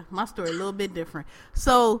 yeah, my story a little bit different.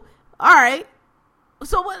 So, all right.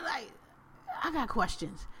 So what? Like, I got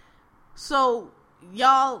questions. So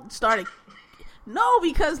y'all started? No,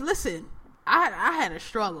 because listen, I had a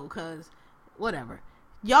struggle because whatever.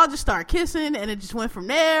 Y'all just start kissing and it just went from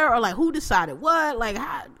there, or like who decided what? Like,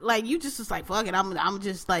 how, like you just was like, fuck it, I'm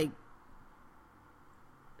just like,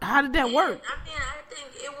 how did that work? I mean, I think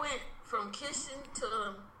it went from kissing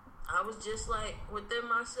to I was just like within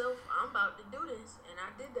myself, I'm about to do this, and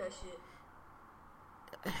I did that shit,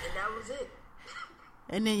 and that was it.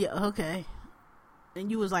 And then okay,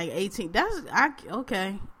 and you was like 18.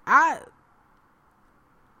 Okay.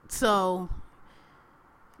 So,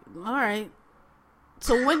 all right.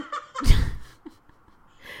 So when, like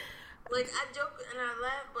I joke and I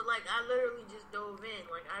laugh, but like I literally just dove in.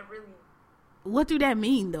 Like I really. What do that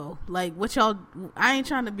mean though? Like what y'all? I ain't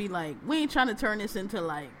trying to be like, we ain't trying to turn this into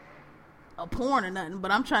like a porn or nothing. But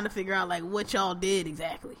I'm trying to figure out like what y'all did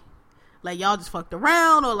exactly. Like y'all just fucked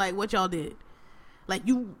around, or like what y'all did? Like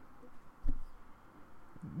you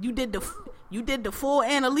did the full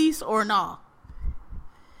Annalise or nah?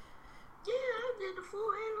 Yeah, I did the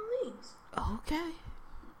full Annalise. Okay.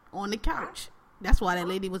 On the couch. That's why that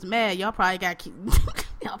lady was mad. Y'all probably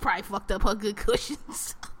y'all probably fucked up her good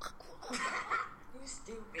cushions. You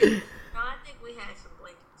stupid. No, I think we had some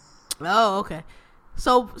blankets. Oh, okay.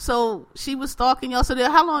 So she was stalking y'all. So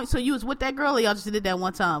how long? So you was with that girl, or y'all just did that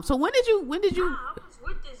one time? So when did you? Nah, I was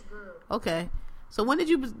with this girl. Okay. So when did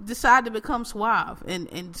you decide to become suave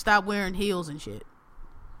and stop wearing heels and shit?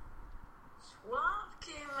 Suave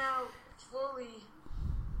came out fully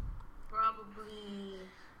probably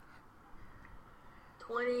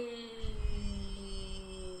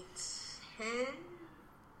 2010.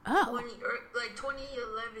 Oh.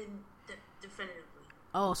 2011 definitively.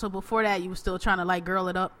 Oh, so before that you were still trying to like girl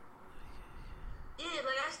it up? Yeah,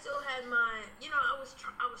 like I still had my, I was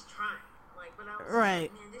trying, like, but I was Right.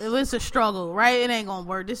 Like, man, It was a struggle, right? It ain't gonna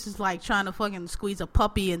work. This is like trying to fucking squeeze a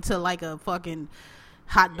puppy into like a fucking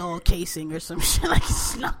hot dog casing or some shit. Like,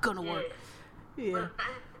 it's not gonna work. Yeah. But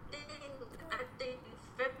I think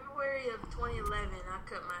February of 2011, I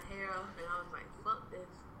cut my hair off, and I was like, fuck this.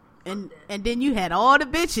 And then you had all the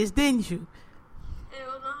bitches, didn't you?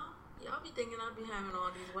 Hell no. Y'all be thinking I be having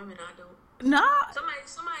all these women. I don't. Nah.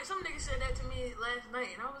 Some nigga said that to me last night,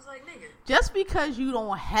 and I was like, nigga. Just because you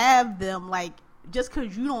don't have them, like, just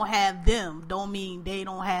because you don't have them, don't mean they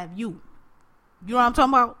don't have you. You know what I'm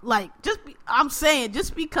talking about? Like, I'm saying,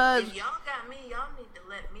 just because. If y'all got me, y'all need to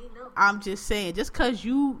let me know. I'm just saying, just because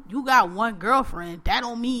you got one girlfriend, that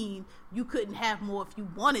don't mean you couldn't have more if you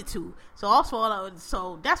wanted to. So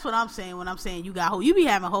that's what I'm saying when I'm saying you got hoes. You be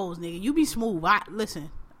having hoes, nigga. You be smooth. Listen.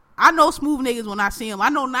 I know smooth niggas when I see them. I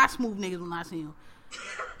know not smooth niggas when I see them.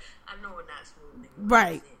 I know we're not smooth niggas.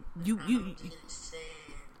 Right. I'm just saying.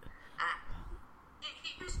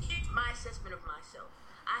 Here's my assessment of myself.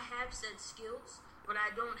 I have said skills, but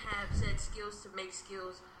I don't have said skills to make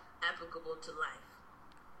skills applicable to life.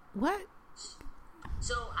 What?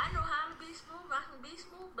 So I know how to be smooth. I can be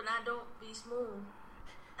smooth, but I don't be smooth.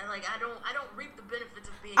 And like I don't reap the benefits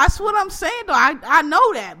of being. That's what I'm saying, though. I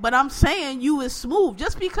know that, but I'm saying you is smooth.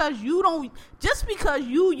 Just because you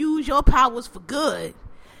use your powers for good,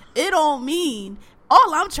 it don't mean.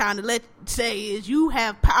 All I'm trying to say is you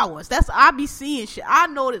have powers. I be seeing shit. I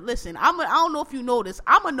know that. Listen, I don't know if you know this.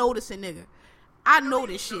 I'm a noticing nigga. I know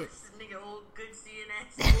this shit. This nigga old good seeing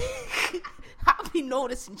ass. I be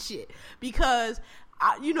noticing shit because.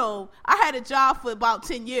 I had a job for about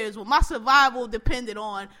 10 years where my survival depended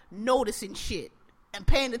on noticing shit and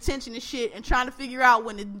paying attention to shit and trying to figure out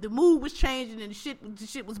when the mood was changing and the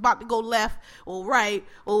shit was about to go left or right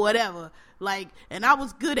or whatever. Like, and I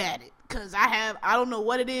was good at it because I don't know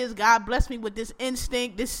what it is. God blessed me with this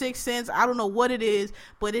instinct, this sixth sense. I don't know what it is,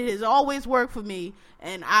 but it has always worked for me.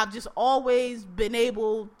 And I've just always been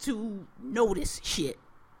able to notice shit.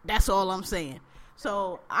 That's all I'm saying.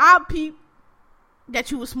 So I peep that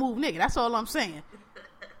you a smooth nigga. That's all I'm saying.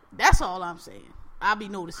 That's all I'm saying. I be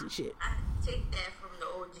noticing shit. I take that from the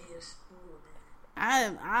OG of smooth.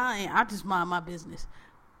 I just mind my business.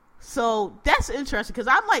 So that's interesting because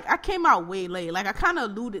I came out way late. Like I kind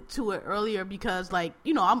of alluded to it earlier because like,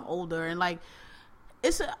 I'm older and like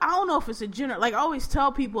I don't know if it's a general, like I always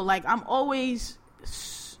tell people like I'm always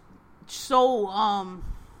so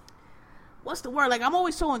what's the word? Like I'm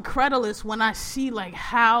always so incredulous when I see like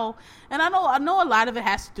how, and I know a lot of it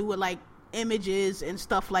has to do with like images and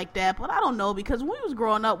stuff like that, but I don't know because when we was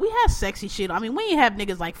growing up, we had sexy shit. I mean, we didn't have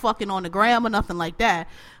niggas like fucking on the gram or nothing like that,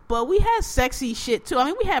 but we had sexy shit too. I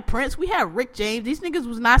mean, we had Prince, we had Rick James. These niggas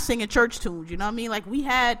was not singing church tunes, you know what I mean? Like we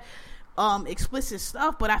had explicit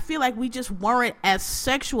stuff, but I feel like we just weren't as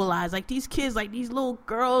sexualized. Like these kids, like these little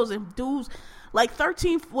girls and dudes, like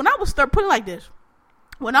 13. When I was put it like this.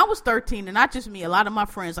 When I was 13, and not just me, a lot of my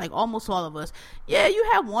friends, like almost all of us, yeah, you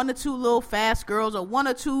had one or two little fast girls or one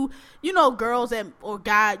or two, girls that, or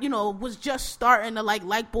guy, was just starting to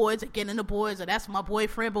like boys or get into boys or that's my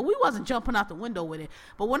boyfriend, but we wasn't jumping out the window with it.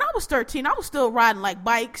 But when I was 13, I was still riding like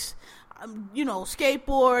bikes,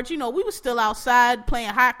 skateboards, we was still outside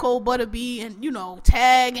playing hot, cold, butter bee and,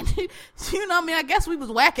 tag and, I mean, I guess we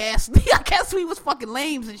was whack ass. I guess we was fucking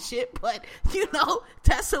lames and shit, but,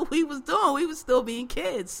 that's what we was doing. We was still being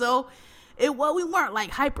kids. So we weren't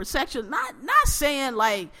like hypersexual, not saying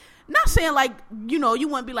like, you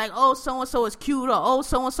wouldn't be like, oh, so-and-so is cute or oh,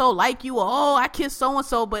 so-and-so like you or oh, I kissed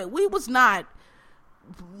so-and-so, but we was not,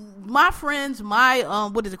 my friends, my,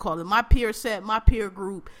 what is it called? My peer set, my peer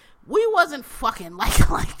group, we wasn't fucking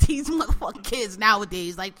like these motherfucking kids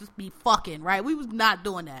nowadays, like just be fucking, right? We was not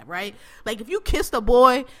doing that, right? Like if you kissed a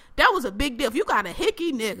boy, that was a big deal. If you got a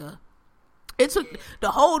hickey nigga, it took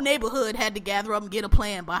the whole neighborhood had to gather up and get a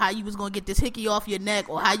plan about how you was gonna get this hickey off your neck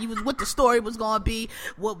or how you was what the story was gonna be,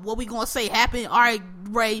 what we gonna say happened. All right,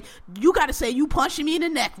 Ray, you gotta say you punched me in the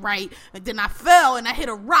neck, right? And then I fell and I hit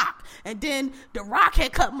a rock, and then the rock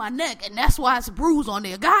had cut my neck, and that's why it's a bruise on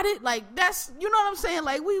there. Got it? Like that's, you know what I'm saying?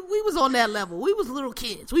 Like we was on that level. We was little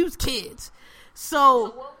kids. We was kids.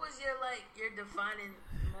 So what was your defining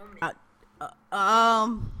moment?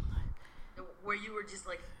 Where you were just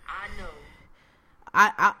like, I know.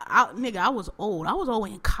 Nigga, I was old. I was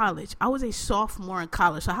always in college. I was a sophomore in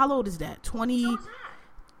college. So how old is that? 20.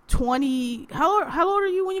 How old are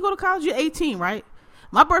you when you go to college? You're 18, right?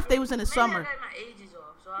 My birthday was in the summer. I got my ages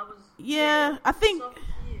off, so I was. Yeah, I think.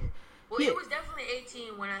 Well, it was definitely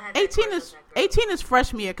 18 when I had. 18 is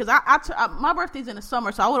freshman year because my birthday's in the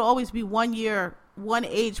summer, so I would always be 1 year one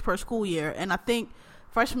age per school year, and I think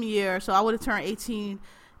freshman year, so I would have turned 18.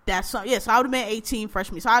 So I would have been 18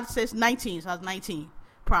 freshman year. So I'd say 19. So I was 19,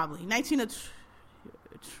 probably 19.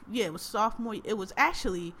 It was sophomore. It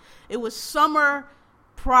was summer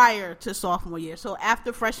prior to sophomore year. So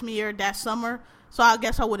after freshman year, that summer. So I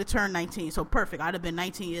guess I would have turned 19. So perfect. I'd have been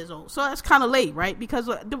 19 years old. So that's kind of late, right? Because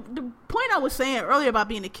the point I was saying earlier about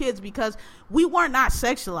being the kids, because we were not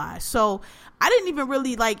sexualized. So I didn't even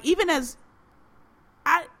really even as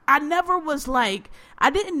I never was I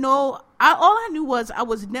didn't know. All I knew was I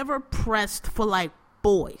was never pressed for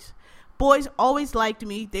boys. Boys always liked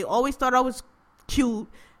me. They always thought I was cute.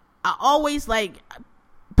 I always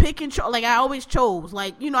pick and chose. I always chose.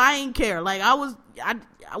 I ain't care.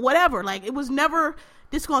 Whatever. It was never.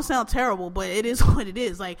 This is gonna sound terrible, but it is what it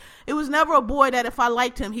is. It was never a boy that if I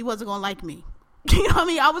liked him, he wasn't gonna like me. You know what I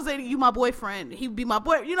mean? I was saying, you my boyfriend. He'd be my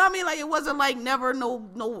boy. You know what I mean? It wasn't never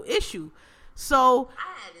no issue. So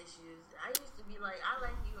I had issues. I used to be I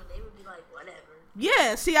like you, and they would be whatever.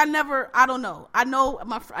 Yeah. See, I don't know. I know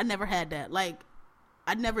I never had that.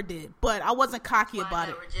 I never did, but I wasn't cocky about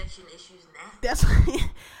it. Rejection issues now. That's,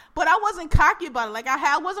 but I wasn't cocky about it.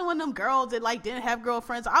 I wasn't one of them girls that didn't have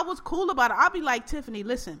girlfriends. I was cool about it. I'd be like, Tiffany,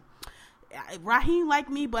 listen, Raheem like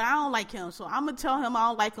me, but I don't like him, so I'm gonna tell him I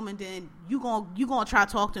don't like him, and then you gonna try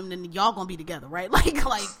to talk to him, and then y'all gonna be together, right?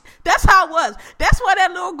 That's how it was. That's why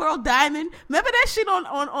that little girl Diamond, remember that shit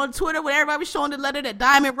on Twitter when everybody was showing the letter that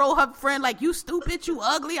Diamond wrote her friend, you stupid, you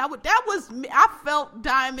ugly. That was me. I felt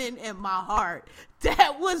Diamond in my heart.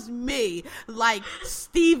 That was me.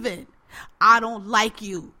 Steven, I don't like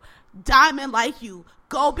you. Diamond like you.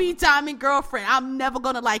 Go be Diamond girlfriend. I'm never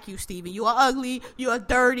gonna like you, Steven. You are ugly. You are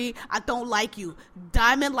dirty. I don't like you.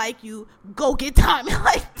 Diamond like you. Go get Diamond.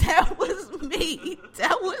 That was me.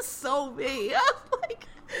 That was so me. I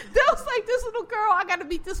was this little girl. I gotta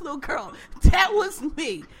beat this little girl. That was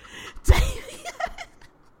me.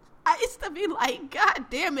 I used to be God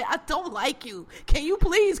damn it, I don't like you. Can you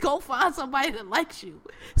please go find somebody that likes you?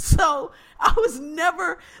 So I was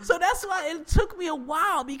never, so that's why it took me a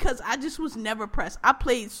while, because I just was never pressed. I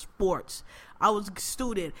played sports. I was a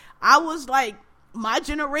student. I was my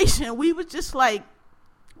generation, we was just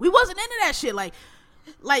we wasn't into that shit. I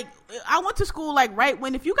went to school right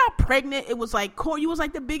when, if you got pregnant, it was you was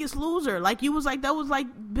the biggest loser. You was that was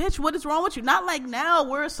bitch, what is wrong with you? Not now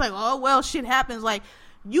where it's oh well, shit happens.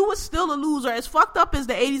 You was still a loser. As fucked up as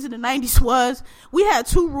the 80s and the 90s was, we had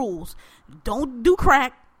two rules: don't do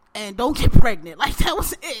crack and don't get pregnant. That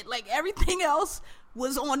was it. Everything else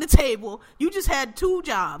was on the table. You just had two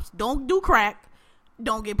jobs: don't do crack,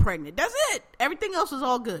 don't get pregnant. That's it. Everything else was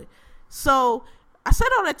all good. So I said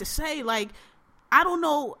all that to say, I don't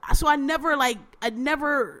know. So I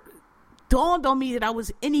never dawned on me that I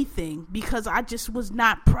was anything, because I just was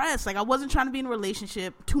not pressed. I wasn't trying to be in a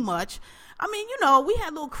relationship too much. I mean, we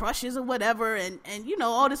had little crushes or whatever, and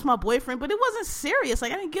oh, this is my boyfriend, but it wasn't serious. I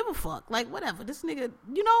didn't give a fuck. Whatever, this nigga,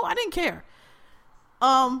 I didn't care.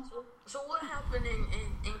 So what happened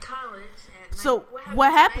in college? So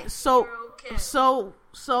what happened? So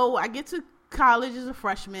I get to college as a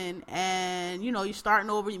freshman, and you're starting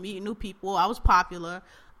over, you're meeting new people. I was popular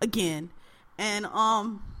again, and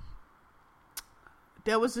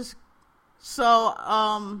there was this. So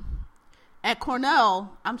at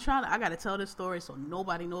Cornell, I gotta tell this story so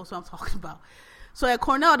nobody knows what I'm talking about. So at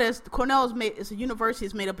Cornell, it's a university.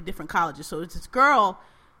 It's made up of different colleges. So it's this girl.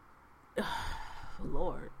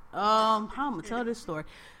 Lord, how am I gonna tell this story?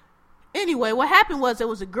 Anyway, what happened was there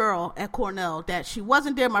was a girl at Cornell that she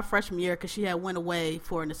wasn't there my freshman year because she had went away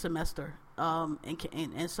for the semester.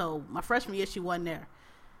 And so my freshman year she wasn't there.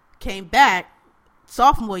 Came back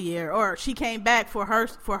sophomore year, or she came back for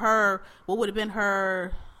her what would have been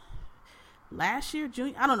her last year,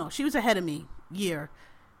 junior, I don't know. She was ahead of me year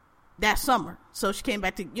that summer. So she came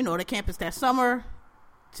back to, the campus that summer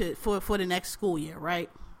for the next school year, right?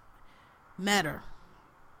 Met her.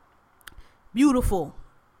 Beautiful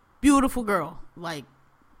girl. Like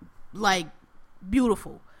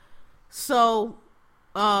beautiful. So,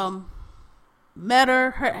 met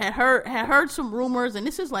her, had heard some rumors, and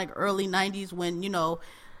this is early 90s when,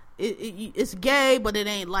 it's gay, but it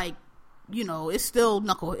ain't it's still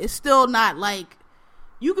knuckle. It's still not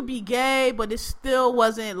you could be gay, but it still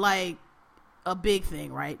wasn't a big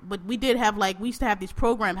thing, right? But we did have we used to have these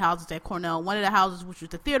program houses at Cornell. One of the houses, which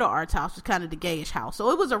was the theater arts house, was kind of the gayish house.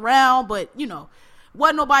 So it was around, but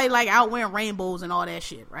wasn't nobody out wearing rainbows and all that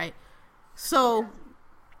shit, right? So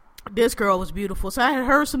this girl was beautiful. So I had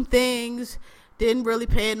heard some things, didn't really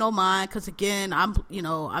pay it no mind, because again, I'm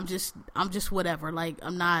just whatever.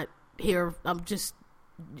 I'm not here. I'm just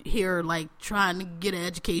here like trying to get an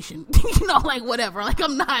education, you know, like whatever. Like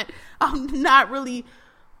I'm not really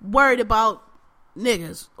worried about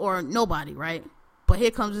niggas or nobody, right? But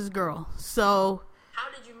here comes this girl. So how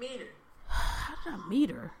did you meet her? How did I meet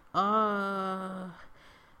her?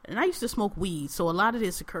 And I used to smoke weed, so a lot of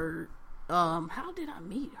this occurred. How did I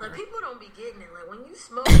meet her? Like, people don't be getting it. Like, when you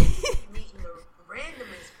smoke, you be meeting the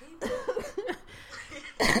randomest people.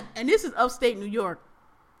 And this is upstate New York,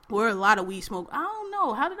 where a lot of weed smoke. I don't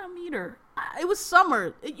know. How did I meet her? It was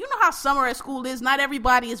summer. You know how summer at school is. Not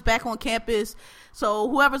everybody is back on campus. So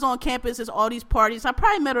whoever's on campus is all these parties. I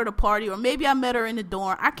probably met her at a party, or maybe I met her in the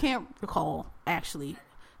dorm. I can't recall, actually,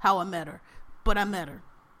 how I met her. But I met her.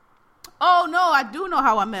 Oh, no, I do know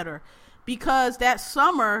how I met her. Because that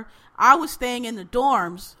summer, I was staying in the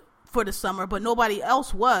dorms for the summer, but nobody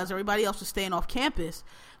else was. Everybody else was staying off campus.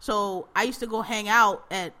 So I used to go hang out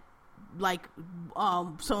at, like,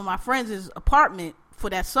 some of my friends' apartment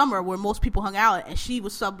for that summer where most people hung out, and she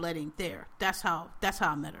was subletting there. That's how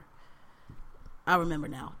I met her. I remember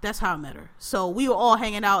now. That's how I met her. So we were all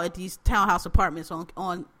hanging out at these townhouse apartments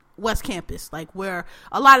on West Campus, like where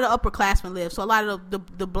a lot of the upperclassmen live. So a lot of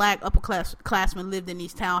the black upperclassmen lived in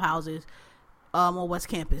these townhouses on West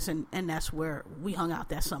Campus, and that's where we hung out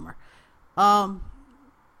that summer. So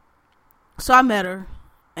I met her,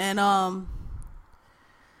 and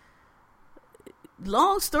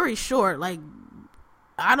long story short, like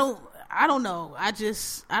I don't know. I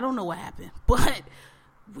don't know what happened, but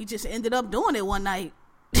we just ended up doing it one night.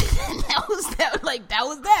 that was that.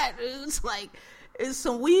 It was like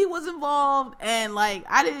some weed was involved, and like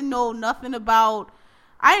I didn't know nothing about.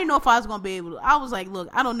 I didn't know if I was gonna be able to. I was like, look,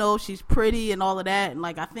 I don't know if she's pretty and all of that, and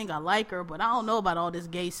like I think I like her, but I don't know about all this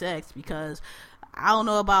gay sex because I don't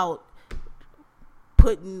know about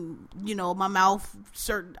putting, you know, my mouth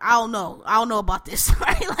certain. I don't know about this,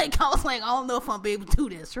 right? Like I was like, I don't know if I'm be able to do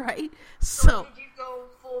this, right? So did you go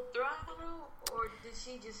full throttle, or did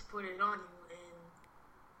she just put it on you?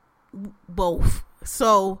 And both.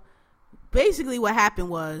 So basically, what happened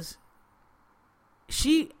was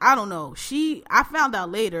I found out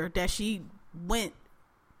later that she went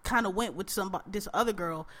with this other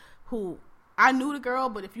girl who I knew the girl,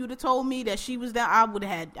 but if you'd have told me that she was there, I would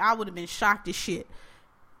have been shocked as shit.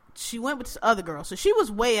 She went with this other girl, so she was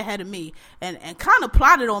way ahead of me and kind of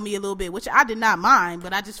plotted on me a little bit, which I did not mind,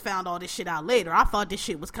 but I just found all this shit out later. I thought this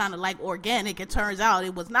shit was kind of like organic. It turns out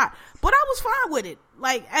it was not, but I was fine with it.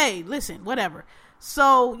 Like, hey, listen, whatever.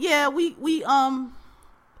 So yeah, we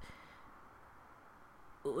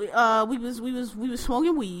was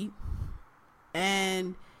smoking weed,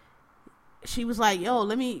 and she was like, yo,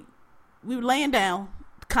 we were laying down,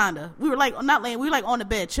 kinda. We were like not laying, we were like on the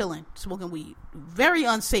bed chilling, smoking weed. Very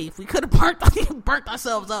unsafe. We could have burnt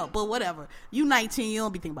ourselves up, but whatever. You 19, you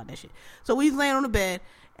don't be thinking about that shit. So we was laying on the bed,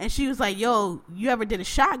 and she was like, yo, you ever did a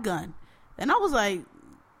shotgun? And I was like,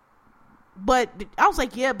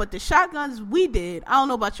 yeah, but the shotguns we did, I don't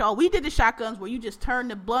know about y'all, we did the shotguns where you just turn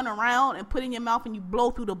the blunt around and put it in your mouth and you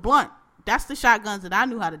blow through the blunt. That's the shotguns that I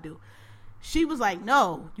knew how to do. She was like,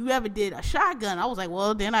 no, you ever did a shotgun? I was like,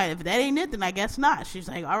 well, then if that ain't it, then I guess not. She's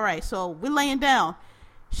like, all right. So we're laying down.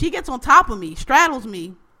 She gets on top of me, straddles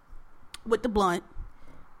me with the blunt,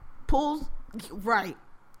 pulls, right,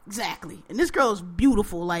 exactly. And this girl is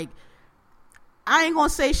beautiful. Like, I ain't gonna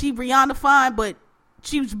say she Rihanna fine, but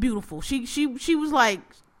she was beautiful. She was like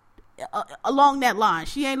along that line.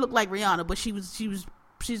 She ain't look like Rihanna, but she's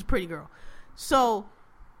a pretty girl. So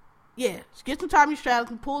yeah, she gets on top of me, straddles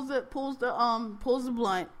and pulls the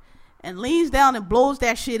blunt and leans down and blows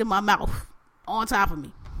that shit in my mouth on top of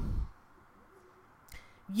me.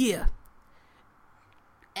 Yeah.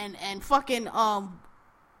 And fucking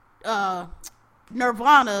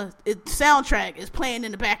Nirvana soundtrack is playing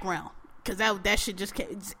in the background. Cause that shit just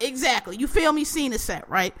came. Exactly. You feel me? Seeing the set,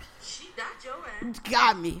 right? She got your ass.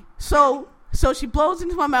 Got me. So she blows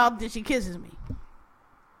into my mouth, then she kisses me.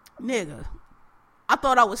 Nigga, I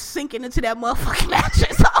thought I was sinking into that motherfucking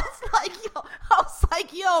mattress. I was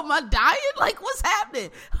like, yo, am I dying? Like, what's happening?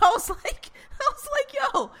 I was like,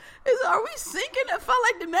 yo, are we sinking? It felt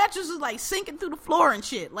like the mattress was like sinking through the floor and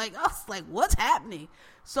shit. Like, I was like, what's happening?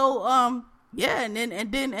 So, yeah, and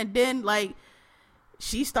then like,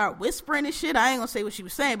 she started whispering and shit. I ain't gonna say what she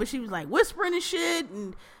was saying, but she was like whispering and shit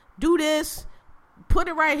and do this, put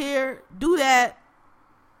it right here, do that.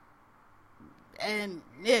 And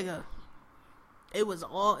nigga, it was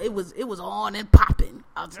on and popping.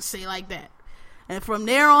 I'll just say like that. And from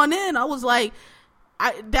there on in, I was like,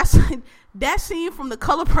 that's that scene from The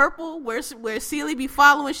Color Purple where Celie be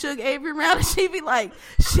following Suge Avery around, and she be like,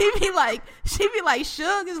 Suge is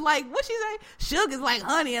like, what she say? Suge is like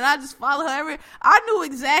honey, and I just follow her everywhere. I knew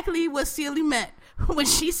exactly what Celie meant when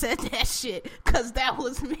she said that shit, cause that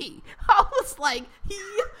was me. I was like,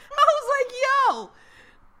 yo,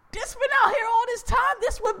 this been out here all this time.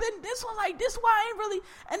 This why I ain't really.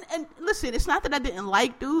 And listen, it's not that I didn't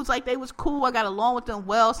like dudes. Like, they was cool. I got along with them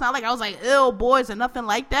well. It's not like I was like ill boys or nothing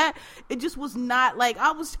like that. It just was not like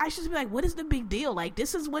I should be like, what is the big deal? Like,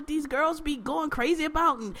 this is what these girls be going crazy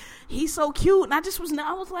about, and he's so cute. And I just was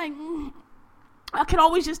not. I was like, I could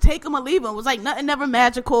always just take him or leave him. It was like nothing ever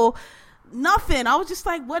magical. Nothing. I was just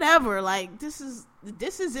like, whatever. Like, this is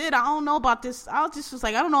it. I don't know about this. I just was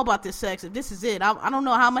like, I don't know about this sex. If this is it, I don't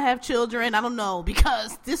know how I'm gonna have children. I don't know,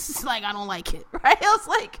 because this is like, I don't like it. Right? I was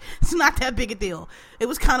like, it's not that big a deal. It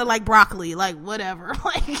was kind of like broccoli. Like, whatever.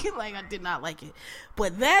 like I did not like it.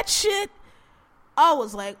 But that shit, I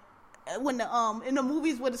was like, when the in the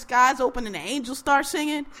movies where the skies open and the angels start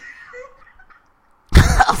singing,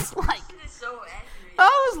 I was like, It's so accurate.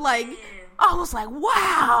 I was like,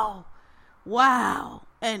 wow.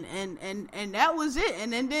 And that was it.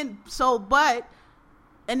 And so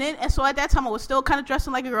at that time I was still kind of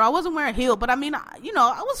dressing like a girl. I wasn't wearing heels, but I mean, I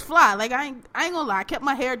was fly. Like, I ain't gonna lie. I kept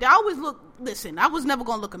my hair down. I was never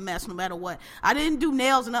gonna look a mess no matter what. I didn't do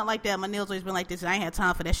nails or nothing like that. My nails always been like this, and I ain't had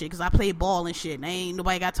time for that shit because I played ball and shit, and ain't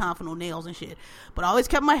nobody got time for no nails and shit. But I always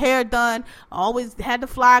kept my hair done. I always had the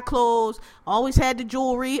fly clothes. Always had the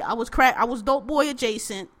jewelry. I was dope boy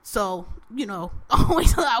adjacent. So, I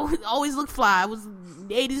always looked fly. I was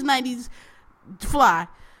 80s, 90s fly.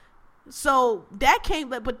 So that came,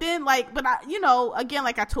 but then again,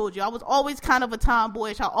 like I told you, I was always kind of a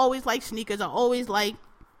tomboyish. I always liked sneakers. I always liked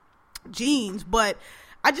jeans, but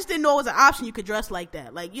I just didn't know it was an option you could dress like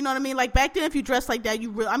that. Like, you know what I mean? Like, back then, if you dress like that,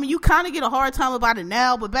 you kind of get a hard time about it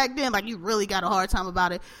now, but back then, like, you really got a hard time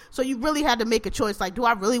about it. So you really had to make a choice. Like, do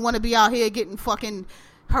I really want to be out here getting fucking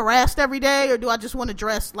harassed every day, or do I just want to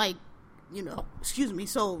dress like,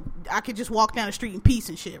 so I could just walk down the street in peace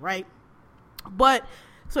and shit, right? But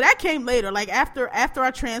so that came later. Like, after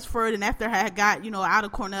I transferred and after I had got, out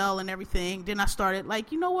of Cornell and everything, then I started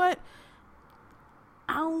like, you know what?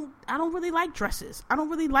 I don't really like dresses. I don't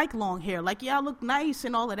really like long hair. Like, yeah, I look nice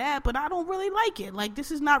and all of that, but I don't really like it. Like,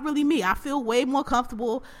 this is not really me. I feel way more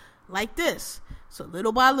comfortable like this. So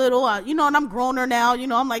little by little, and I'm growner now.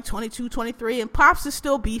 I'm like 22, 23, and Pops is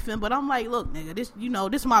still beefing, but I'm like, look, nigga, this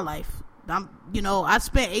is my life. I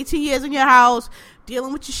spent 18 years in your house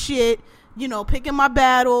dealing with your shit, picking my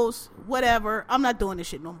battles, whatever. I'm not doing this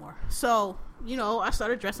shit no more. So, I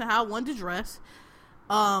started dressing how I wanted to dress,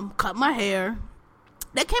 cut my hair.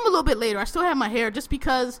 That came a little bit later. I still had my hair just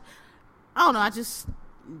because, I don't know, I just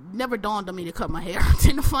never dawned on me to cut my hair.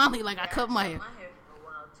 Then finally, I cut my hair.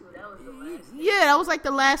 Yeah, that was like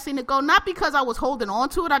the last thing to go. Not because I was holding on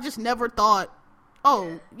to it. I just never thought,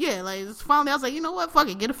 finally I was like, you know what? Fuck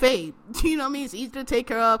it, get a fade. You know what I mean? It's easy to take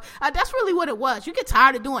care of. That's really what it was. You get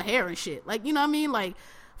tired of doing hair and shit. Like, you know what I mean? Like,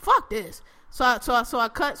 fuck this. So I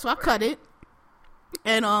cut it.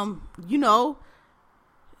 And, I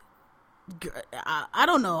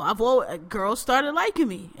don't know. Girls started liking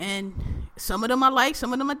me, and some of them I liked,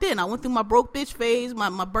 some of them I didn't. I went through my broke bitch phase,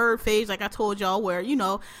 my bird phase, like I told y'all, where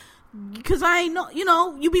because I ain't know,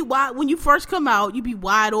 you be wide when you first come out. You be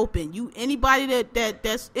wide open. Anybody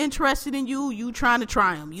that's interested in you trying to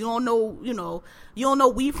try them. You don't know, you don't know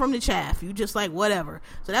wheat from the chaff. You just like whatever.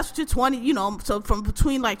 So that's what you're 20. So from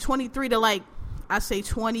between like 23 to like I say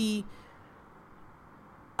 20.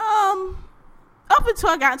 Up until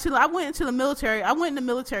I went into the military. I went in the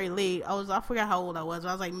military late. I forgot how old I was.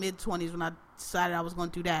 I was like mid-20s when I decided I was going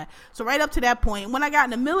to do that. So right up to that point, when I got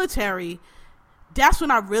in the military, that's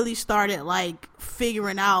when I really started like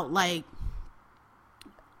figuring out like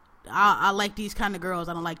I like these kind of girls.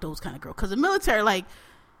 I don't like those kind of girls. Because the military, like,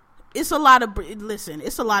 it's a lot of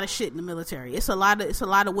shit in the military. It's a lot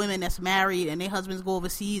of women that's married and their husbands go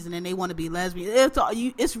overseas and then they want to be lesbian.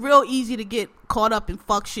 It's real easy to get caught up in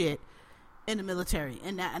fuck shit in the military,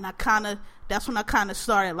 and that's when I kind of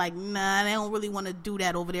started like, nah, they don't really want to do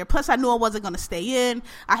that over there. Plus I knew I wasn't going to stay in.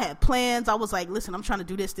 I had plans. I was like, listen, I'm trying to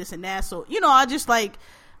do this and that. So I just like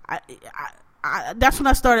I that's when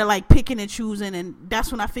I started like picking and choosing, and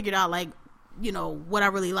that's when I figured out like what I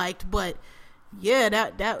really liked. But yeah,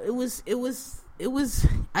 that it was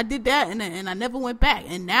I did that, and I never went back.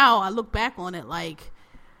 And now I look back on it like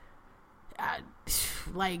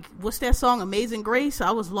what's that song, Amazing Grace?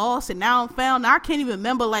 I was lost and now I'm found. Now I can't even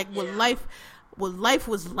remember like what life. what life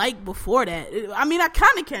was like before that. I mean, I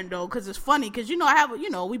kind of can though, because it's funny. Because I have, we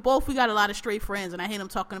got a lot of straight friends, and I hear them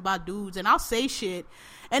talking about dudes, and I'll say shit,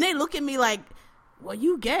 and they look at me like, "Well,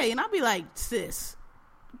 you gay?" And I'll be like, "Sis,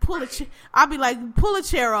 I'll be like, pull a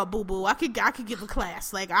chair up, boo boo. I could give a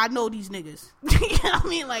class. Like, I know these niggas. You know what I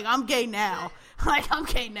mean? Like, I'm gay now.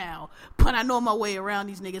 But I know my way around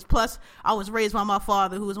these niggas. Plus, I was raised by my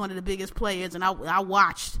father, who was one of the biggest players, and I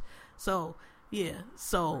watched. So yeah.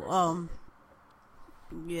 So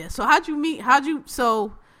yeah. So how'd you meet?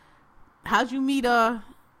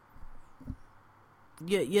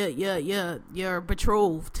 Your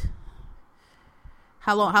betrothed?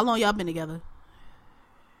 How long y'all been together?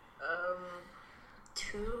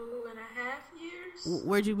 2.5 years.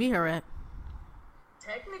 Where'd you meet her at?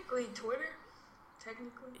 Technically, Twitter.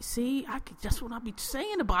 See, that's what I be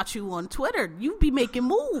saying about you on Twitter. You be making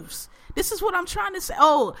moves. This is what I'm trying to say.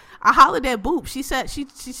 Oh, I hollered at Boop. She said she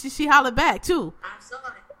hollered back too. I saw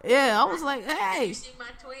it. Yeah, I was like, hey. Did you see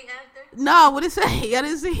my tweet after? No, what did it say? I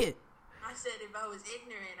didn't see it. I said if I was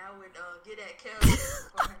ignorant, I would get at Kelly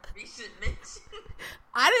for her recent mention.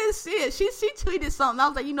 I didn't see it. She tweeted something. I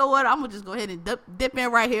was like, you know what? I'm gonna just go ahead and dip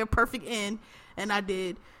in right here, perfect in, and I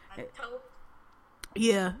did.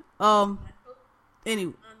 Yeah.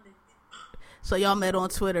 Anyway, so y'all met on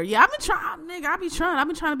Twitter. Yeah, I've been trying, nigga. I've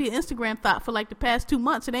been trying to be an Instagram thought for like the past 2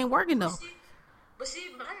 months. It ain't working though. But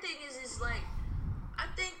see, my thing is like, I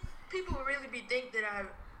think people really think that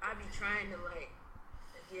I be trying to like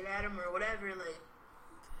get at them or whatever, like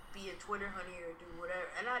be a Twitter honey or do whatever,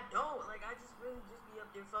 and I don't. Like, I just really just be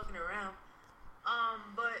up there fucking around.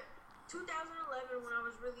 But 2011, when I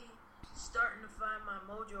was really starting to find my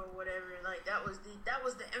mojo or whatever, like that was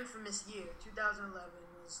the infamous year. 2011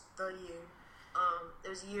 was the year. It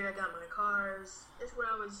was the year I got my cars. That's when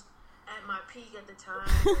I was at my peak at the time.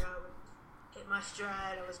 Where I would hit my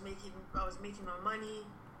stride. I was making my money.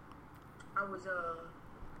 I was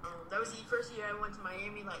that was the first year I went to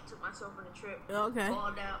Miami. Like, took myself on a trip. Okay.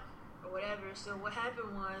 Balled out or whatever. So what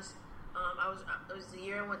happened was, it was the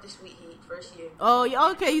year I went to Sweet Heat, first year. Oh, yeah,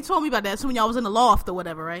 okay. You told me about that. So when y'all was in the loft or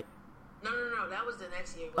whatever, right? No. That was the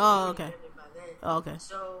next year. Oh, okay. By then. Oh, okay.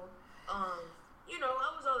 So, I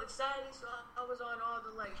was all excited. So I was on all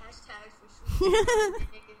the like hashtags for Sweet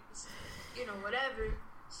Heat, whatever.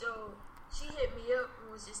 So she hit me up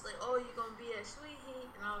and was just like, "Oh, you gonna be at Sweet Heat?"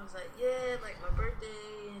 And I was like, "Yeah, like my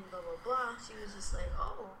birthday and blah blah blah." She was just like,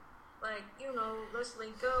 "Oh, like, let's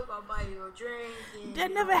link up. I'll buy you a drink." And,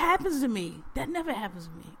 that never happens to me.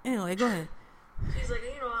 Anyway, go ahead. She's like,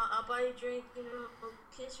 I'll buy you a drink, I'll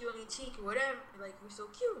kiss you on your cheek or whatever. Like, you're so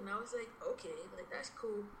cute. And I was like, okay, like, that's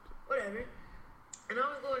cool, whatever. And I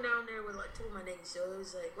was going down there with like 2 of my niggas, so it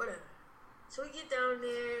was like, whatever. So we get down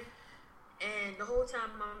there, and the whole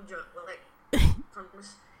time I'm drunk. Like, from the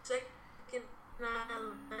second I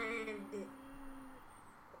landed,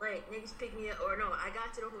 like, niggas picked me up, or no, I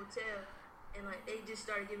got to the hotel, and like, they just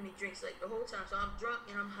started giving me drinks like the whole time. So I'm drunk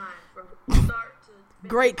and I'm high from start to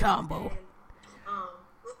great combo. And,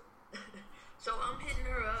 so I'm hitting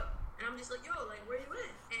her up, and I'm just like, yo, like, where you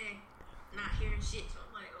at? And not hearing shit. So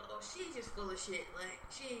I'm like, oh, she's just full of shit. Like,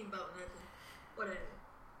 she ain't about nothing. Whatever.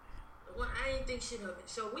 I didn't think shit of it.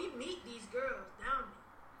 So we meet these girls down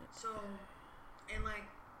there. So, and like,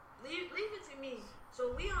 leave it to me.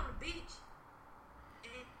 So we on the beach,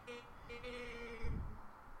 and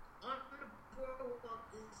on the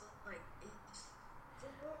boardwalk is like,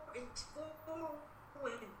 it's four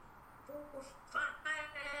women. 4 or 5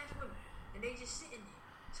 ass women, and they just sitting there.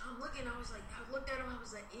 So I'm looking, I looked at them, I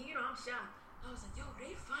was like, I'm shy. I was like, yo,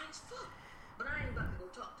 they fine as fuck. But I ain't about to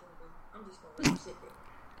go talk to them, bro. I'm just gonna let them sit there.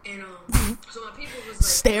 And so my people was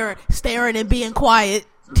like staring and being quiet.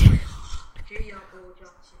 So I'm like, here y'all go with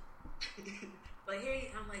y'all shit.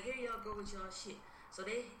 I'm like, here y'all go with y'all shit. So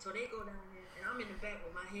they go down there, and I'm in the back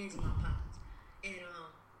with my hands in my pockets. And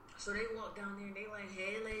so they walk down there, and they like,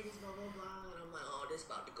 hey ladies, blah blah blah. And I'm like, oh, this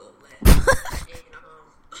about to go left.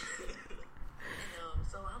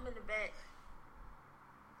 So I'm in the back,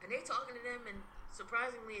 and they talking to them, and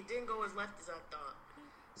surprisingly, it didn't go as left as I thought.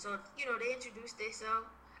 So they introduced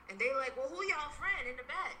themselves, and they like, well, who y'all friend in the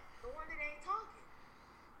back? The one that ain't talking.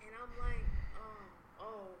 And I'm like,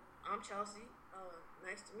 oh, I'm Chelsea.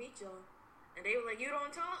 Nice to meet y'all. And they were like, you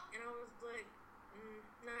don't talk? And I was like,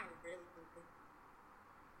 not really.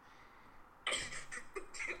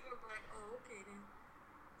 They were like, oh, okay then.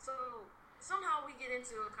 So somehow we get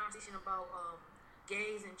into a conversation about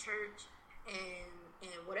gays in church and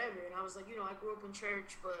whatever. And I was like, I grew up in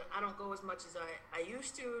church, but I don't go as much as I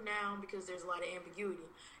used to now because there's a lot of ambiguity.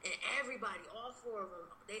 And everybody, all 4 of them,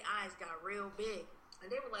 their eyes got real big. And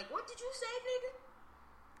they were like, what did you say, nigga?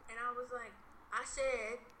 And I was like, I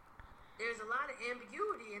said, there's a lot of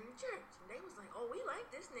ambiguity in the church. And they was like, oh, we like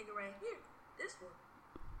this nigga right here. This one.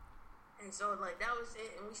 And so, like, that was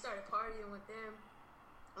it. And we started partying with them.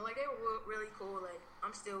 And, like, they were really cool. Like,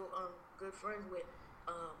 I'm still good friends with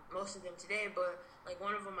most of them today. But, like,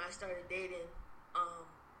 one of them I started dating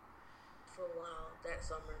for a while that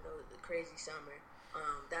summer, the crazy summer.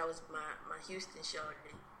 That was my Houston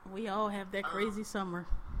shorty. We all have that crazy summer.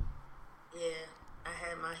 Yeah, I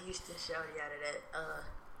had my Houston shorty out of that.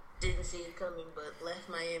 Didn't see it coming, but left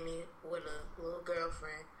Miami with a little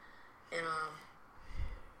girlfriend. And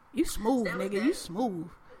you smooth, nigga. You smooth.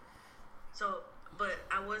 So, but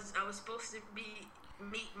I was supposed to meet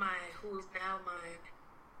who is now my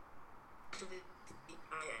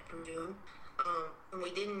June. And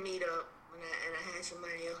we didn't meet up, and I had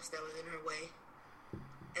somebody else that was in her way.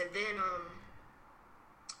 And then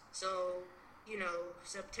so, you know,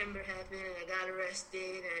 September happened, and I got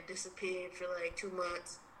arrested, and I disappeared for like 2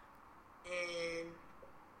 months and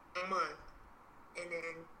a month. And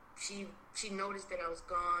then she noticed that I was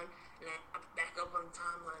gone, and I popped back up on the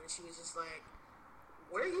timeline, and she was just like,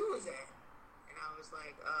 where you was at? And I was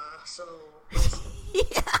like, so...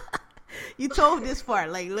 Yeah. You told this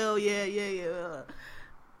part, like, Lil, yeah.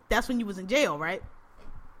 That's when you was in jail, right?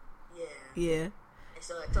 Yeah. Yeah. And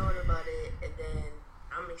so I told her about it, and then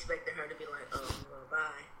I'm expecting her to be like, oh, well,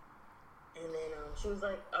 bye. And then she was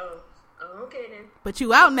like, oh, okay then. But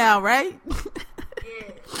you out now, right?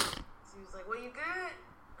 Yeah. She was like, well, you good?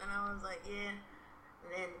 And I was like, yeah.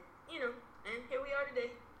 And then, you know, and here we are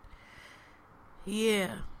today.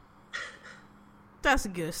 Yeah. That's a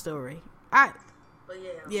good story. But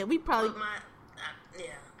yeah, we probably... I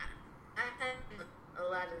had a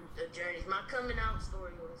lot of journeys. My coming out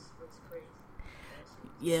story was crazy.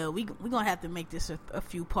 Yeah, we gonna have to make this a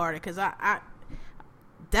few parter, because I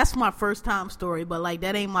that's my first time story, but like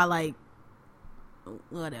that ain't my like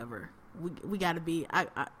whatever. We gotta be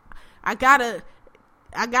I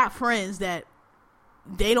got friends that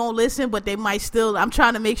they don't listen, but they might still. I'm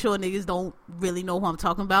trying to make sure niggas don't really know who I'm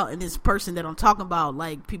talking about, and this person that I'm talking about,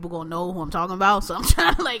 like, people gonna know who I'm talking about. So I'm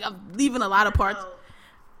trying to, like, I'm leaving a lot of parts.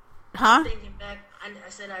 I'm thinking back. I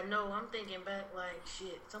said I know. I'm thinking back like,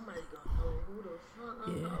 shit, somebody's gonna know who the fuck.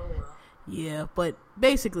 Yeah. Yeah, but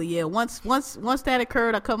basically, yeah. Once that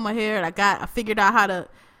occurred, I cut my hair, and I figured out how to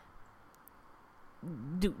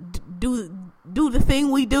do the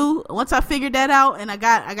thing we do. Once I figured that out, and I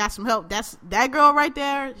got some help. That girl right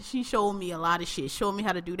there. She showed me a lot of shit. Showed me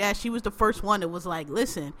how to do that. She was the first one that was like,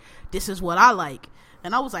 "Listen, this is what I like,"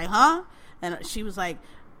 and I was like, "Huh?" And she was like,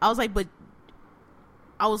 but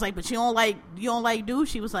you don't like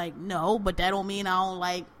dudes? She was like, "No, but that don't mean I don't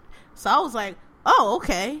like." So I was like, "Oh,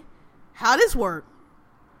 okay. How this work?"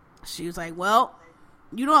 She was like, "Well,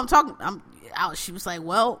 you know what I'm talking." She was like,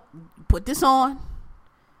 "Well, put this on.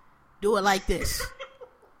 Do it like this."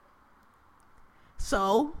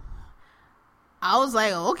 So I was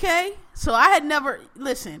like, okay. So I had never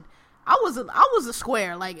listen. I was a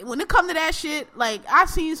square. Like, when it come to that shit, like, I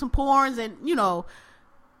seen some porns, and you know,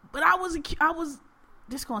 but I was.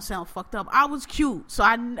 This gonna sound fucked up. I was cute, so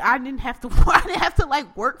I didn't have to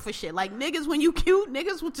like work for shit. Like, niggas, when you cute,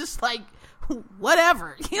 niggas would just like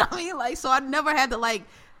whatever. You know what I mean? Like, so I never had to like.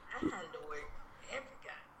 I had to work every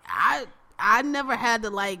guy. I never had to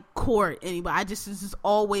like court anybody. I just was just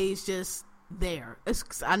always just there.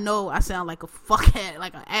 I know I sound like a fuckhead,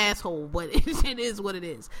 like an asshole, but it is what it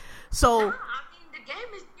is. So I mean, the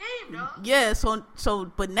game is the game, dog. Yeah.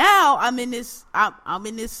 So, but now I'm in this. I'm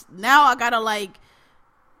in this now. I gotta like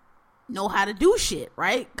know how to do shit,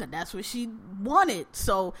 right? Because that's what she wanted.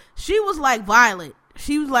 So she was like Violet.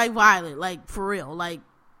 Like, for real, like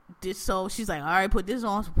this. So she's like, all right, put this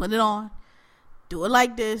on. So put it on. Do it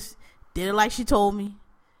like this. Did it like she told me.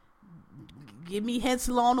 Give me hints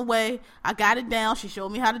along the way. I got it down. She showed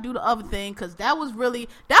me how to do the other thing, because that was really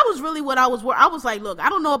what I was like, look, I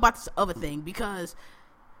don't know about this other thing, because,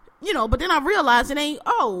 you know, but then I realized it ain't.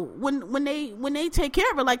 When they take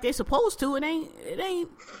care of it like they supposed to, it ain't.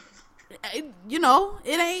 You know,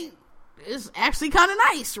 it ain't. It's actually kind of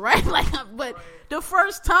nice, right? Like, but the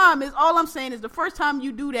first time is all I'm saying is the first time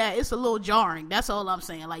you do that, it's a little jarring. That's all I'm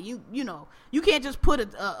saying. Like, you know, you can't just put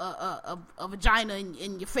a vagina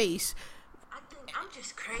in your face. I think I'm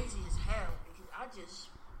just crazy as hell, because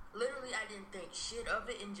I didn't think shit of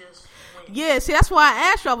it and just went. Yeah, see, that's why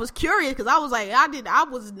I asked you. I was curious, because I was like,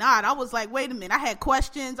 I was like, wait a minute. I had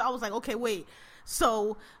questions. I was like, okay, wait.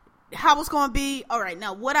 So how it's going to be? All right,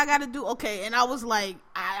 now what I got to do? Okay. And I was like,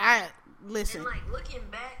 I listen. And like, looking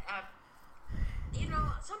back, you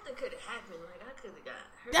know, something could have happened. Like, I could have got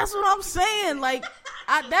hurt. That's what I'm saying. Like,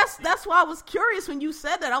 that's why I was curious when you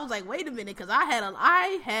said that. I was like, wait a minute, because I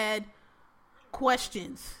had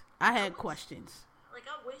questions. Like,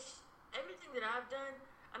 I wish everything that I've done.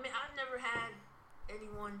 I mean, I've never had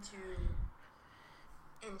anyone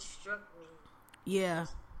to instruct me. Yeah.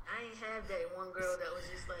 I ain't had that one girl that was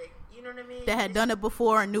just like, you know what I mean? That had done it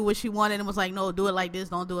before and knew what she wanted and was like, no, do it like this,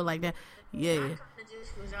 don't do it like that. Yeah. I kind of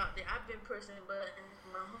just was out there. I've been pressing buttons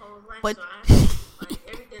my whole life, but so I like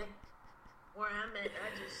everything where I'm at.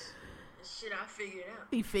 I figured out.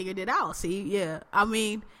 He figured it out. See, yeah. I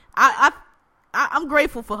mean, I'm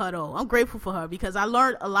grateful for her though. I'm grateful for her because I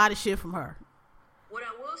learned a lot of shit from her. What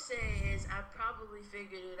I will say is, I probably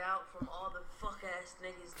figured it out from all the fuck ass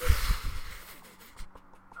niggas that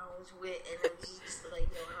I was with, and it was just like,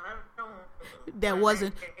 yo, I don't. That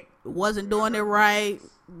wasn't doing it right.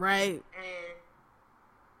 And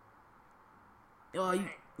oh,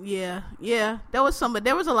 yeah. There was a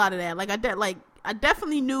lot of that. Like I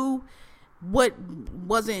definitely knew what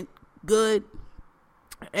wasn't good,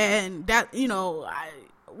 and that, you know, I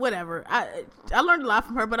learned a lot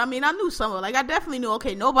from her. But I mean, I knew some of it. Like, I definitely knew,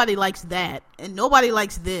 okay, nobody likes that and nobody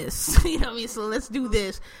likes this. You know what I mean? So let's do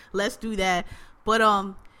this, let's do that. But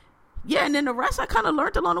yeah, and then the rest I kind of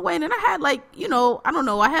learned along the way. And then I had, like, you know, I don't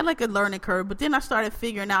know, I had like a learning curve, but then I started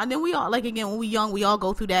figuring out. And then we all, like, again, when we young, we all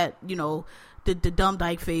go through that, you know, the dumb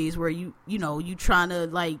dyke phase where you know, you trying to,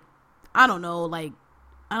 like, I don't know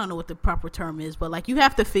what the proper term is, but like, you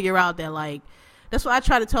have to figure out that, like, that's why I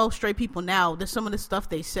try to tell straight people now that some of the stuff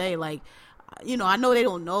they say, like, you know, I know they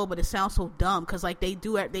don't know, but it sounds so dumb because, like, they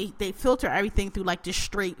filter everything through, like, this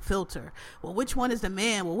straight filter. Well, which one is the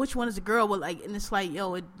man? Well, which one is the girl? Well, like, and it's like,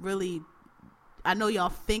 yo, it really, I know y'all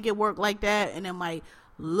think it worked like that, and it might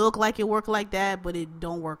look like it worked like that, but it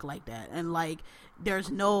don't work like that. And, like,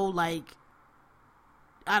 there's no, like,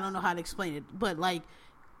 I don't know how to explain it, but, like,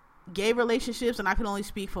 gay relationships, and I can only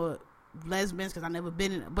speak for lesbians because I've never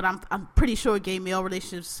been in it, but I'm pretty sure gay male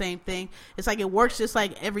relationships, same thing. It's like, it works just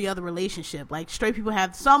like every other relationship. Like,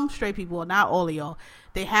 some straight people, not all of y'all,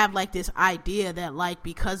 they have like this idea that, like,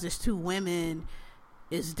 because it's two women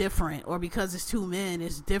is different, or because it's two men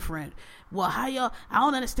is different. Well, I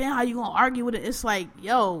don't understand how you gonna argue with it. It's like,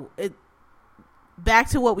 yo, back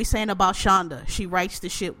to what we saying about Shonda. She writes the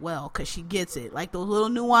shit well because she gets it. Like, those little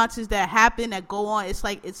nuances that happen, that go on, it's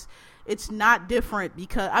like, it's not different,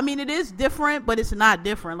 because I mean, it is different, but it's not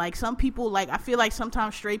different. Like, some people, like, I feel like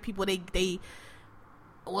sometimes straight people, they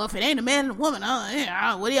well, if it ain't a man and a woman,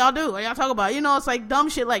 what do y'all do? What y'all talk about? You know, it's like dumb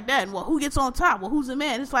shit like that. And, well, who gets on top? Well, who's the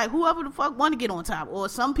man? It's like, whoever the fuck want to get on top. Or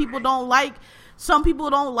some people don't like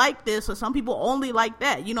this, or some people only like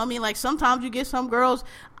that. You know what I mean? Like, sometimes you get some girls,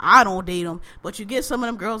 I don't date them, but you get some of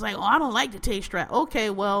them girls like, oh, I don't like the taste strap. Okay,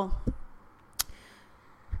 well,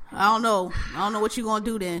 I don't know what you gonna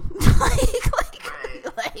do then.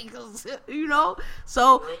 like, you know,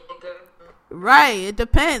 so, right, it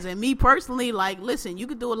depends. And me personally, like, listen, you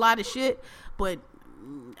could do a lot of shit, but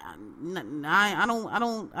I don't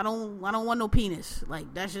want no penis.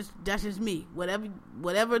 Like, that's just me.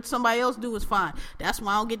 Whatever somebody else do is fine. That's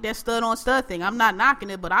why I don't get that stud on stud thing. I'm not knocking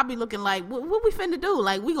it, but I be looking like, what we finna do?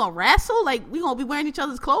 Like, we gonna wrestle? Like, we gonna be wearing each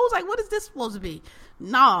other's clothes? Like, what is this supposed to be?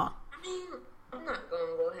 Nah. I mean, I'm not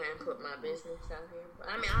gonna go ahead and put my business out here. But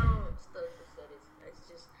I mean, I don't stud for stud. It's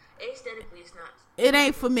just, aesthetically, it's not. It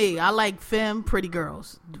ain't for me. I like femme, pretty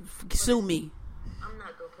girls. Sue me. I'm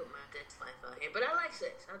not gonna put my sex life out here, but I like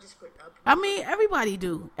sex. I'll just put it up. I mean, everybody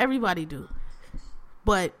do.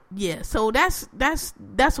 But yeah, so that's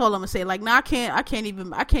all I'm gonna say. Like, now I can't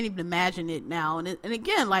even imagine it now. And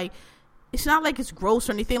again, like, it's not like it's gross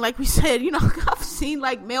or anything. Like we said, you know, I've seen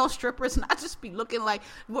like male strippers, and I just be looking like,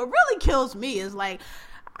 what really kills me is, like,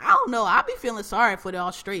 I don't know, I be feeling sorry for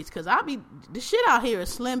y'all straights, because the shit out here is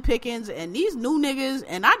slim pickings, and these new niggas,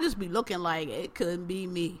 and I just be looking like, it couldn't be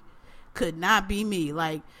me. Could not be me.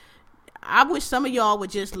 Like, I wish some of y'all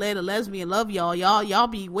would just let a lesbian love y'all. Y'all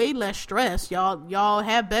be way less stressed. Y'all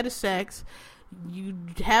have better sex. You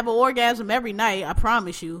have an orgasm every night, I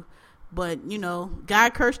promise you. But, you know,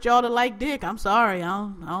 God cursed y'all to like dick. I'm sorry. I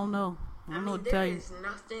don't know. I don't know what to tell you. There's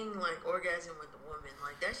nothing like orgasm with a woman.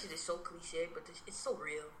 Like, that shit is so cliche, but it's so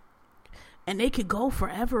real. And they could go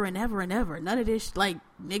forever and ever and ever. None of this, like,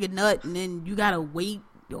 nigga nut, and then you gotta wait,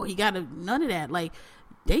 or none of that. Like,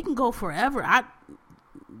 they can go forever.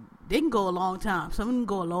 They can go a long time. Some of them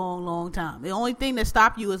go a long, long time. The only thing that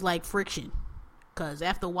stop you is, like, friction. Because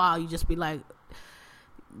after a while, you just be like,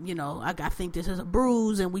 you know, I think this is a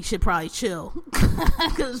bruise, and we should probably chill,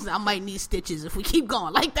 because I might need stitches if we keep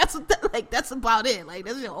going. Like, that's about it. Like,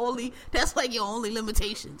 that's like your only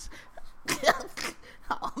limitations.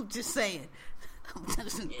 I'm just saying.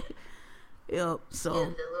 Yep. So the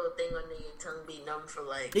little thing under your tongue be numb for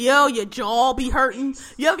like. Yo, your jaw be hurting.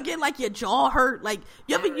 You ever get like your jaw hurt? Like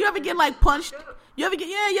you ever get like punched? You ever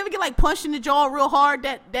get like punched in the jaw real hard?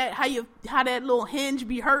 That how that little hinge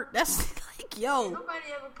be hurt? That's like yo. Nobody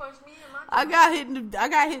ever punched me in my. I got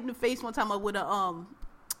hit in the face one time with a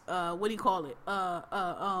what do you call it?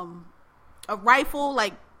 A rifle.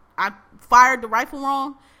 Like I fired the rifle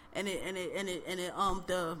wrong, and it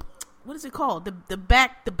the what is it called? The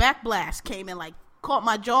back blast came and like caught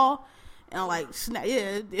my jaw, and like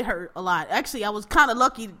it hurt a lot. Actually, I was kind of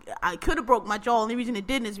lucky. I could have broke my jaw. The only reason it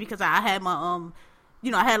didn't is because I had my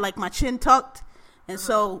I had like my chin tucked. And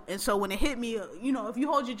so when it hit me, if you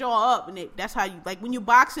hold your jaw up, and that's how you, like when you're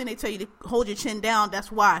boxing, they tell you to hold your chin down. That's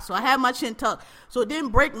why. So I had my chin tucked, so it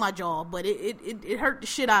didn't break my jaw, but it hurt the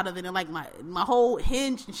shit out of it, and like my whole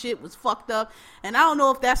hinge and shit was fucked up. And I don't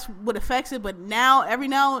know if that's what affects it, but now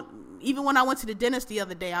even when I went to the dentist the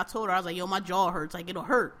other day, I told her, I was like, yo, my jaw hurts, like it'll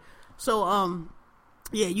hurt. So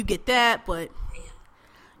yeah, you get that, but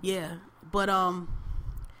yeah,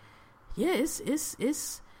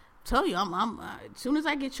 it's. Tell you, I'm as soon as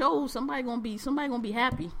I get chose, somebody gonna be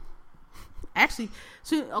happy. Actually,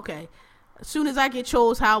 as soon as I get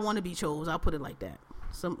chose how I want to be chose, I'll put it like that.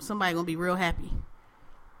 Somebody gonna be real happy.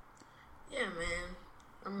 Yeah,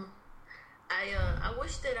 man. I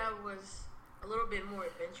wish that I was a little bit more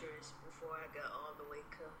adventurous before I got all the way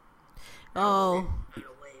cut.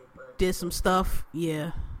 Did some stuff,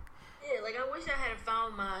 yeah. Yeah, like I wish I had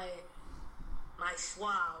found my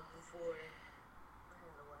swab before.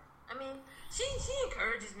 I mean, she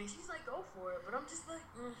encourages me. She's like, go for it. But I'm just like,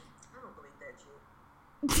 I don't believe that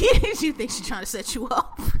shit. You think she's trying to set you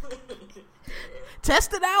up?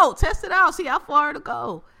 Test it out. See how far it'll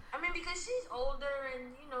go. I mean, because she's older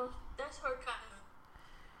and, that's her kind of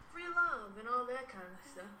free love and all that kind of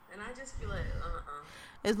stuff. And I just feel like,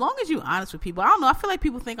 As long as you're honest with people. I don't know. I feel like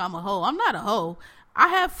people think I'm a hoe. I'm not a hoe. I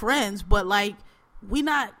have friends, but like, you're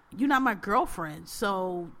not my girlfriend,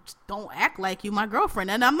 so don't act like you my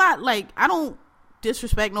girlfriend. And I'm not like, I don't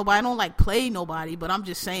disrespect nobody, I don't like play nobody, but I'm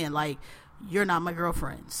just saying, like, you're not my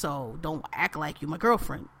girlfriend, so don't act like you my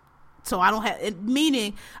girlfriend. So I don't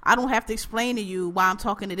have to explain to you why I'm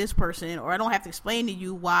talking to this person, or I don't have to explain to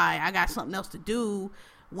you why I got something else to do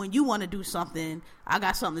when you want to do something. I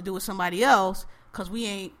got something to do with somebody else, because you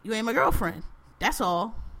ain't my girlfriend. That's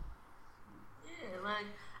all. Yeah, like,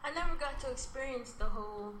 I never got to experience the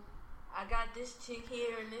whole, I got this chick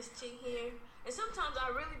here and this chick here. And sometimes I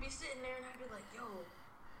really be sitting there and I'd be like, yo,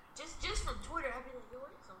 just from Twitter, I'd be like, yo,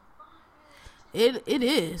 it's some fun. It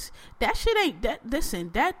is. That shit ain't,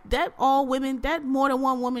 that all women, that more than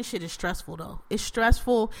one woman shit is stressful though. It's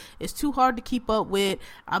stressful. It's too hard to keep up with.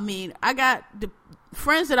 I mean, I got the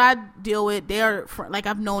friends that I deal with, they're like,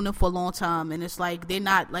 I've known them for a long time, and it's like, they're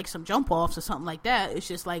not like some jump offs or something like that. It's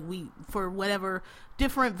just like for whatever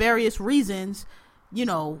different various reasons,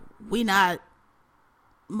 we not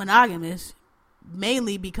monogamous,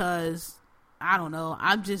 mainly because I don't know.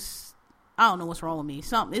 I don't know what's wrong with me.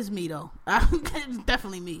 Something is me though. It's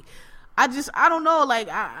definitely me. I don't know. Like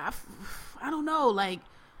I don't know. Like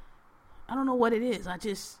I don't know what it is. I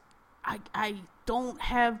don't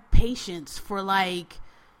have patience for like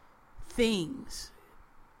things.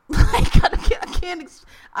 Like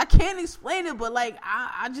I can't explain it, but like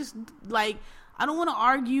I just like, I don't want to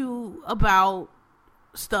argue about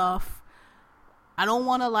stuff. I don't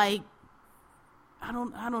want to like, I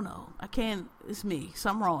don't know. I can't, it's me.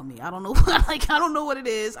 Something wrong with me. I don't know. Like, I don't know what it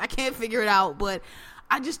is. I can't figure it out, but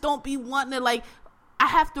I just don't be wanting to like, I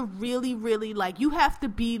have to really, really like, you have to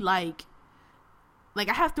be like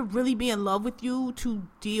I have to really be in love with you to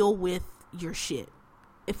deal with your shit.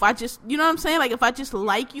 If I just, you know what I'm saying? Like, if I just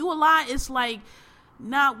like you a lot, it's like,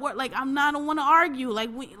 not what, like, I don't want to argue. Like,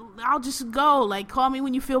 I'll just go. Like, call me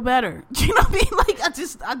when you feel better. You know what I mean? Like,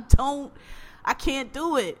 I can't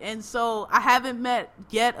do it. And so I haven't met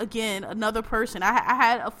yet again another person. I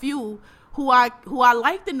had a few who I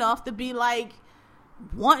liked enough to be like,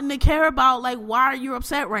 wanting to care about, like, why are you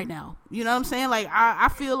upset right now? You know what I'm saying? Like, I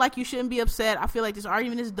feel like you shouldn't be upset. I feel like this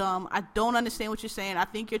argument is dumb. I don't understand what you're saying. I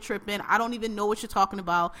think you're tripping. I don't even know what you're talking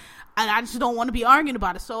about. And I just don't want to be arguing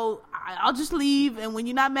about it. So I'll just leave. And when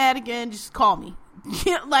you're not mad again, just call me.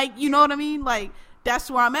 Like, you know what I mean? Like, that's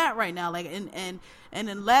where I'm at right now. Like, and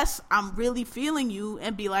unless I'm really feeling you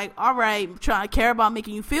and be like, all right, I'm trying to care about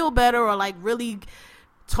making you feel better, or like really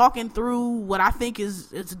talking through what I think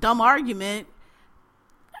is a dumb argument,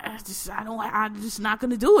 I'm just not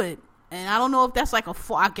gonna do it. And I don't know if that's like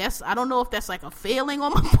I don't know if that's like a failing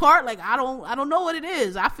on my part. Like, I don't know what it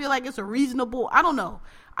is. I feel like it's a reasonable, I don't know.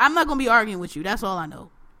 I'm not gonna be arguing with you. That's all I know.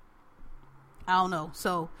 I don't know.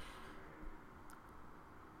 So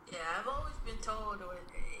yeah, I've always been told, or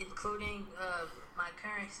including my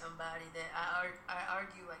current somebody, that I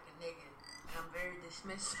argue like a nigga, and I'm very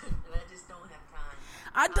dismissive, and I just don't have time.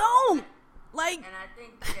 I don't and I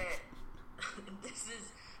think that this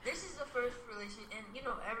is the first relationship, and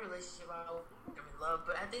every relationship I'm in love,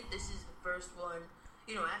 but I think this is the first one.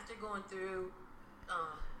 After going through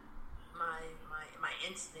my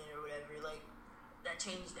incident or whatever, like that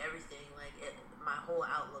changed everything, like my whole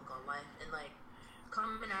outlook on life, and like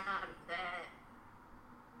coming out of that,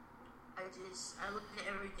 I looked at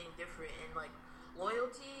everything different, and like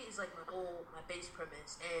loyalty is like my base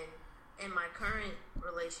premise, and in my current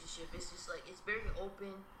relationship, it's just like it's very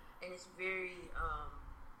open, and it's very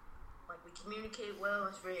like we communicate well,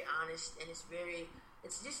 it's very honest, and it's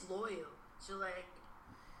just loyal. So like,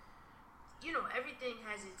 everything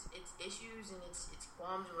has its issues and its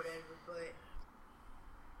qualms or whatever, but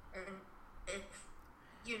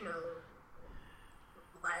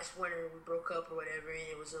last winter we broke up or whatever, and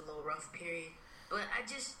it was a little rough period, but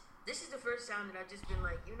this is the first time that I've just been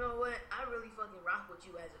like, you know what, I really fucking rock with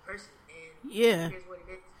you as a person, and here's what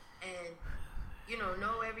it is, and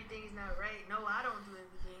no, everything is not right, no, I don't do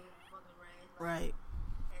everything fucking right, like, right,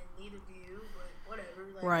 and neither do you, but whatever,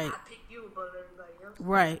 like, right, I picked you above everybody else,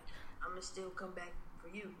 right, I'm gonna still come back for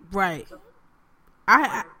you, right. So,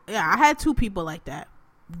 I had two people like that.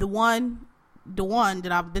 The one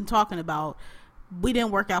that I've been talking about, we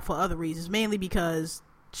didn't work out for other reasons, mainly because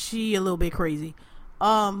she a little bit crazy.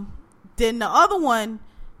 Then the other one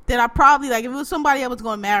that I probably, like, if it was somebody I was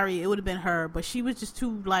going to marry, it would have been her, but she was just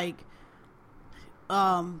too, like,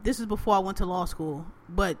 this is before I went to law school,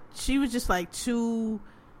 but she was just like too,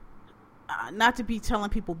 not to be telling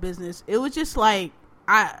people business. It was just like,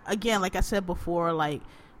 like I said before, like,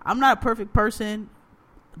 I'm not a perfect person,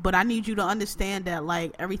 but I need you to understand that,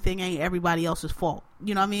 like, everything ain't everybody else's fault.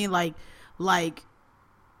 You know what I mean?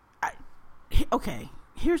 Okay,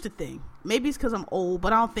 here's the thing. Maybe it's because I'm old,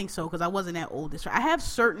 but I don't think so, because I wasn't that old. I have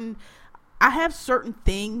certain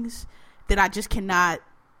things that I just cannot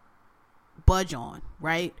budge on,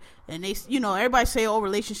 right? And they, everybody say, oh,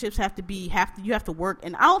 relationships you have to work.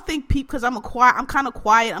 And I don't think people, because I'm kind of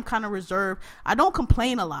quiet, I'm kind of reserved, I don't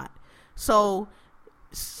complain a lot. So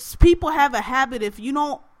people have a habit, if you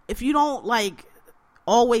don't like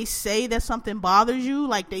always say that something bothers you,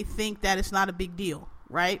 like, they think that it's not a big deal,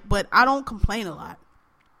 right? But I don't complain a lot.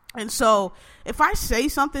 And so if I say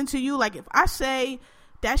something to you, like if I say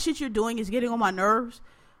that shit you're doing is getting on my nerves,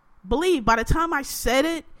 believe by the time I said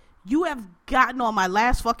it, you have gotten on my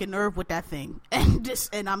last fucking nerve with that thing.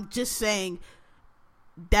 And I'm just saying,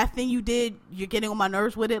 that thing you did, you're getting on my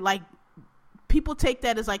nerves with it. Like, people take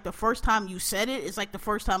that as like the first time you said it, it's like the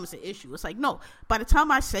first time it's an issue. It's like, no, by the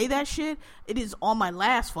time I say that shit, it is on my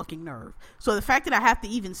last fucking nerve. So the fact that I have to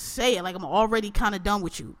even say it, like, I'm already kind of done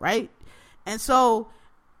with you, right? And so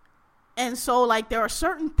like, there are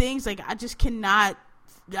certain things, like, I just can't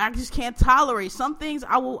tolerate. Some things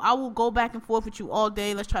I will go back and forth with you all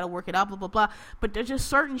day, let's try to work it out, blah blah blah, but there's just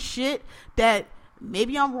certain shit that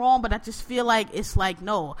maybe I'm wrong, but I just feel like it's like,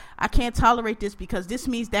 no, I can't tolerate this because this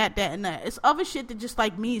means that, and that. It's other shit that just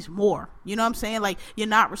like means more. You know what I'm saying? Like, you're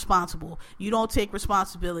not responsible. You don't take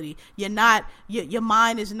responsibility. You're not, your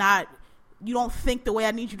mind is not, you don't think the way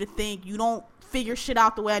I need you to think. You don't figure shit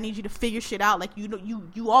out the way I need you to figure shit out. Like,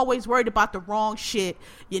 you always worried about the wrong shit.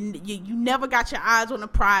 You never got your eyes on the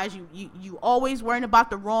prize. You always worrying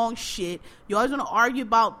about the wrong shit. You always want to argue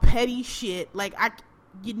about petty shit. Like,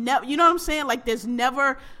 you never, you know what I'm saying? Like, there's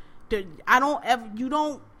never, you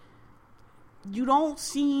don't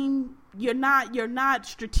seem, you're not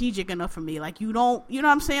strategic enough for me. Like, you don't, you know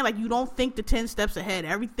what I'm saying? Like, you don't think the 10 steps ahead,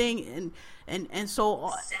 everything. And so,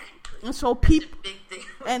 exactly. And so people,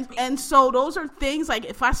 and so those are things, like,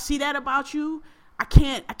 if I see that about you, I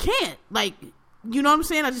can't, like, you know what I'm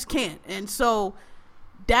saying? I just can't. And so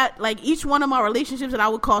that, like, each one of my relationships that I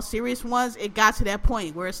would call serious ones, it got to that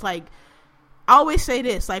point where it's like, I always say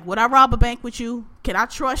this, like, would I rob a bank with you? Can I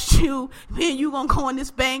trust you? Me and you gonna go in this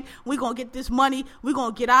bank, we gonna get this money, we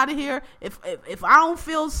gonna get out of here. If I don't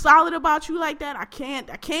feel solid about you like that, I can't.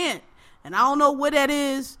 And I don't know what that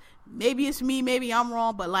is. Maybe it's me, maybe I'm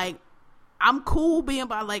wrong, but, like, I'm cool being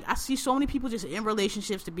by, like, I see so many people just in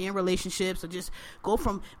relationships to be in relationships, or just go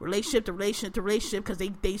from relationship to relationship to relationship because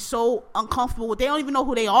they so uncomfortable with, they don't even know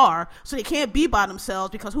who they are, so they can't be by themselves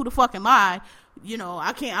because who the fuck am I? You know,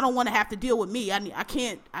 I don't want to have to deal with me. I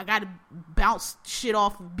gotta bounce shit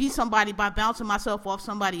off, be somebody by bouncing myself off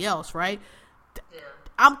somebody else, right? Yeah.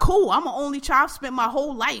 I'm cool. I'm an only child. I spent my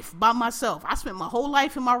whole life by myself. I spent my whole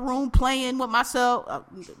life in my room playing with myself.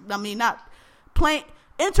 Not playing,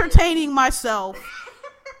 entertaining myself.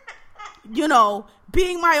 You know,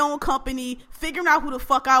 being my own company, figuring out who the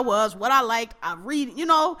fuck I was, what I liked. I read, you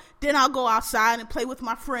know, then I'll go outside and play with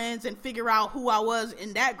my friends and figure out who I was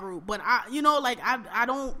in that group. But I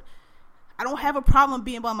don't have a problem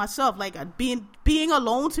being by myself. Like being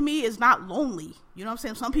alone to me is not lonely. You know what I'm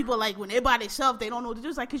saying? Some people, like, when they're by themselves, they don't know what to do.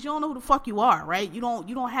 It's like, cause you don't know who the fuck you are, right? You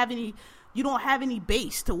don't have any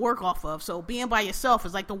base to work off of. So being by yourself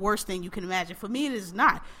is like the worst thing you can imagine. For me, it is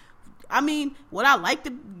not. I mean, would I like to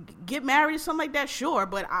get married or something like that? Sure,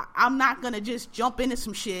 but I'm not gonna just jump into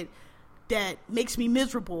some shit that makes me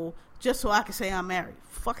miserable just so I can say I'm married.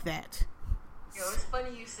 Fuck that. Yo, it's funny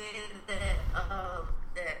you said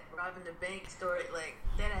that robbing the bank story, like,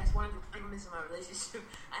 that's one of the things in my relationship.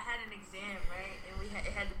 I had an exam, right, and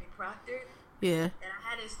it had to be proctored. Yeah. And I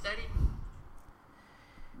hadn't studied.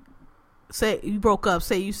 Say, you broke up.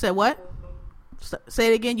 You said what?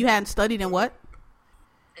 Say it again. You hadn't studied in what?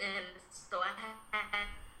 And so I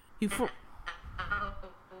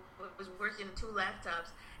was working 2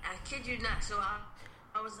 laptops. I kid you not. So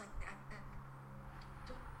I was like,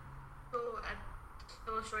 I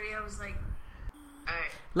told Shorty, I was like, all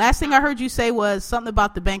right. Last thing I heard you say was something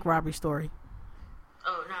about the bank robbery story.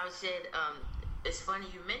 Oh, no, I said, it's funny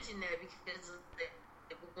you mentioned that because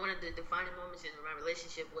one of the defining moments in my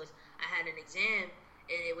relationship was I had an exam,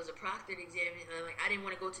 and it was a proctored exam, and I didn't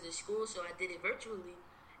want to go to the school, so I did it virtually,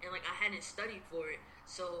 and like I hadn't studied for it,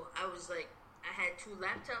 so I was like, I had 2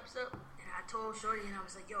 laptops up, and I told Shorty, and I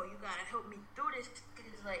was like, yo, you gotta help me through this,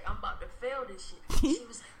 because like I'm about to fail this shit. She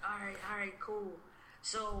was like, all right, cool.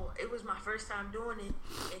 So it was my first time doing it,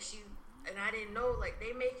 and I didn't know, like,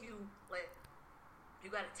 they make you, like, you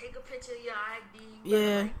gotta take a picture of your ID.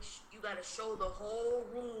 You gotta show the whole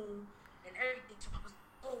room and everything. So I was like,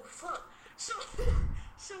 oh fuck. So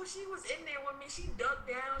she was in there with me. She dug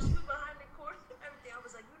down. She was behind the corner and everything. I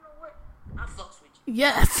was like, you know what? I fucks with you.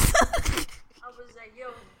 Yes. I was like, yo,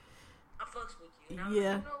 I fucks with you. And I was like,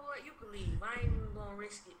 you know what? You can leave. I ain't even gonna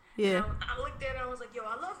risk it. Yeah. I looked at her and I was like, yo,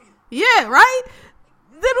 I love you. Yeah, right?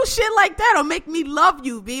 Little shit like that'll make me love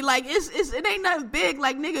you. Be like, it ain't nothing big.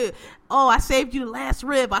 Like, nigga, oh, I saved you the last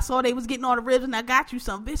rib. I saw they was getting all the ribs and I got you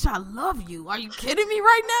some. Bitch, I love you. Are you kidding me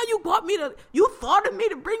right now? You thought of me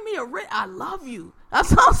to bring me a rib. I love you.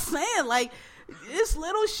 That's what I'm saying. Like, it's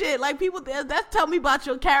little shit. Like, people that tell me about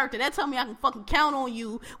your character. That tell me I can fucking count on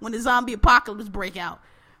you when the zombie apocalypse break out.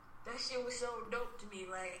 That shit was so dope to me.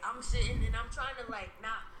 Like, I'm sitting and I'm trying to, like,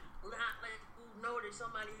 not let know that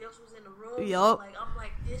somebody else was in the room. Yup. Like, I'm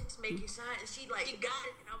like, this make it sign. And she like, you got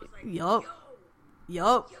it. And I was like,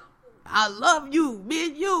 Yup. I love you. Me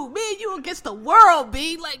and you against the world,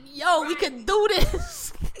 B. Like, yo, right. We can do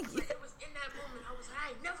this. It was in that moment. I was like, I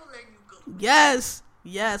ain't never letting you go. Yes.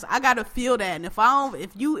 I gotta feel that. And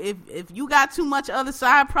if you got too much other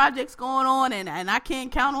side projects going on, and I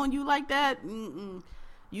can't count on you like that,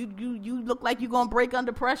 You look like you're gonna break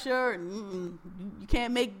under pressure, and you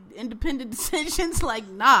can't make independent decisions. Like,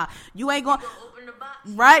 nah, you ain't gonna open the box.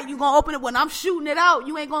 Right? You gonna open it when I'm shooting it out.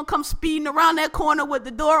 You ain't gonna come speeding around that corner with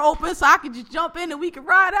the door open so I can just jump in and we can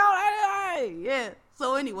ride out. Hey, yeah.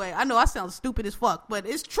 So anyway, I know I sound stupid as fuck, but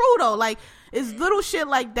it's true though. Like, it's little shit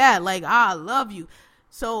like that. Like, I love you.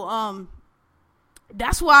 So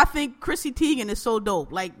that's why I think Chrissy Teigen is so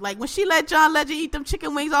dope. Like when she let John Legend eat them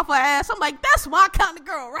chicken wings off her ass, I'm like, that's my kind of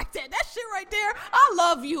girl right there. That shit right there, I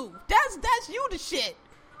love you. That's you the shit.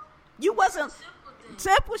 You wasn't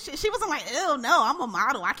simple shit. She wasn't like, ew, no, I'm a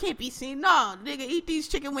model. I can't be seen. No, nigga, eat these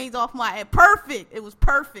chicken wings off my ass. Perfect. It was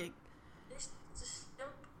perfect. It's just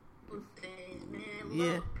simple things, man.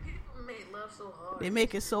 Yeah. People make love so hard. They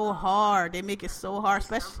make it so hard.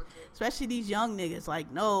 Especially these young niggas.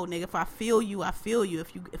 Like, no, nigga, if I feel you, I feel you.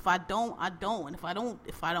 If I don't, I don't. And if I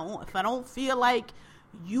don't feel like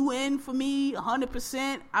you in for me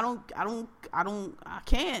 100%, I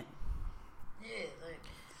can't. Yeah, like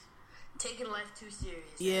taking life too serious.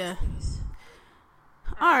 Yeah.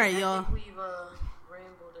 All right, y'all. I think we've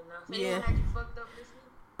rambled enough. Yeah. Anyone had you fucked up this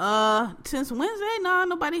week? Since Wednesday, nah,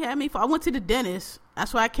 nobody had me. I went to the dentist.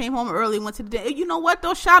 That's why I came home early. Went to the dentist. You know what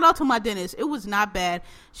though? Shout out to my dentist. It was not bad.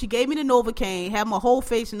 She gave me the Novocaine. Had my whole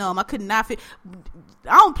face numb. I could not fit.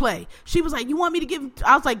 I don't play. She was like, "You want me to give?"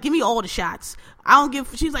 I was like, "Give me all the shots." I don't give.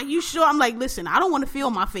 She's like, "You sure?" I'm like, "Listen, I don't want to feel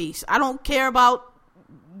my face. I don't care about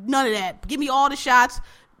none of that. Give me all the shots.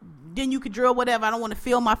 Then you could drill whatever. I don't want to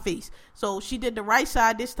feel my face." So she did the right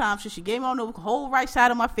side this time. So she gave me on the whole right side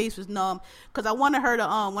of my face was numb because I wanted her to.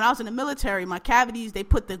 When I was in the military, my cavities, they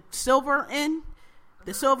put the silver in.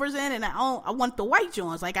 the silvers in, and I want the white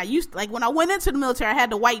joints. Like when I went into the military, I had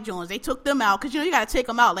the white joints. They took them out because you got to take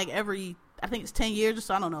them out like every, I think it's 10 years or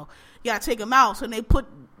so. I don't know. You got to take them out. So they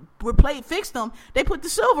fixed them. They put the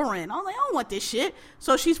silver in. I was like, I don't want this shit.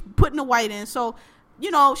 So she's putting the white in. So, she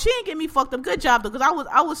ain't get me fucked up. Good job though,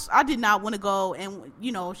 because I did not want to go, and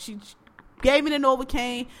she gave me the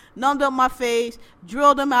Novocaine, numbed up my face,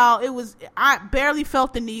 drilled them out. I barely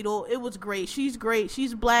felt the needle. It was great. She's great.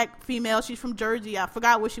 She's black female. She's from Jersey. I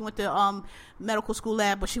forgot where she went to medical school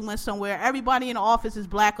at, but she went somewhere. Everybody in the office is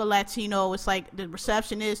black or Latino. It's like the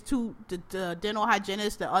receptionist, the dental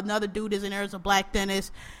hygienist, another dude is in there as a black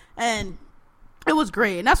dentist, and it was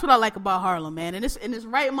great. And that's what I like about Harlem, man. And it's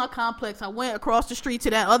right in my complex. I went across the street to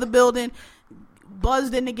that other building,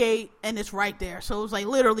 buzzed in the gate, and it's right there. So it was like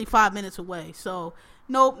literally 5 minutes away. So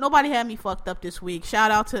nobody had me fucked up this week. Shout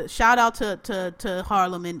out to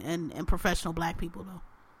Harlem and professional black people though.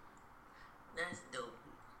 That's dope.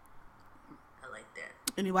 I like that.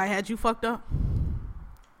 Anybody had you fucked up?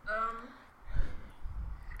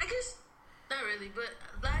 I guess not really, but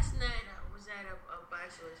last night I was at a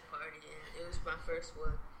bachelor's party, and it was my first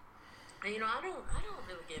one. And I don't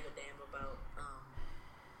really give a damn about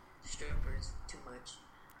strippers too much.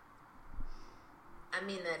 I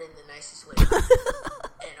mean that in the nicest way.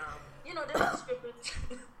 And there were strippers.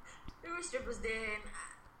 There were strippers there, and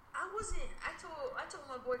I wasn't. I told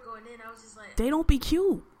my boy going in, I was just like, they don't be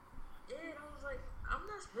cute. Yeah, and I was like, I'm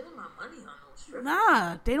not spending my money on those strippers.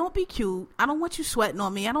 Nah, they don't be cute. I don't want you sweating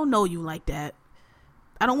on me. I don't know you like that.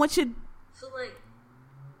 I don't want you. So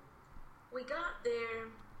we got there,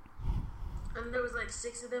 and there was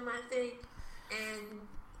 6 of them, I think, and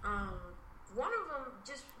one of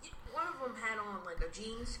them had on a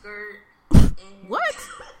jean skirt. And what?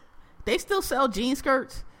 They still sell jean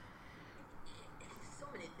skirts? So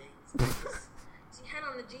many things. She had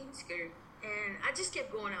on a jean skirt, and I just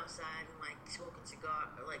kept going outside and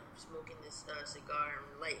smoking this cigar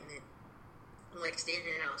and lighting it, and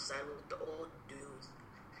standing outside with the old dudes,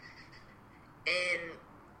 and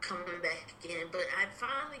coming back in. But I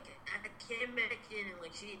came back in,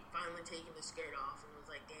 and she had finally taken the skirt off and was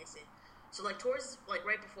dancing. So towards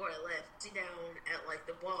right before I left, sit down at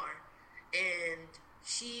the bar, and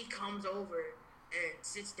she comes over and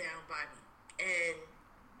sits down by me and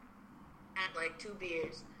had 2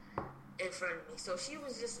 beers in front of me. So she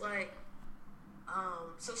was just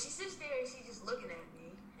so she sits there and she's just looking at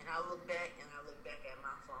me, and I look back at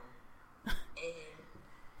my phone, and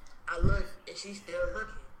I look and she's still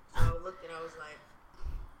looking. So I looked and I was like,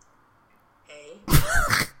 hey.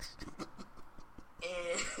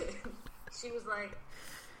 And she was like,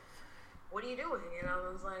 what are you doing? And I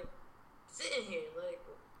was like, sitting here,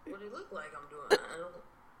 what do it look like I'm doing?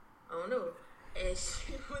 I don't know. And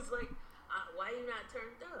she was like, why are you not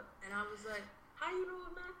turned up? And I was like, how you know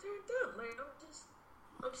I'm not turned up?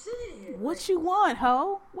 I'm sitting here. What you want,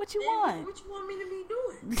 ho? What you want? What you want me to be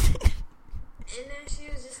doing? And then she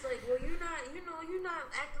was just like, well, you're not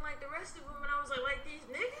acting like the rest of them. And I was like these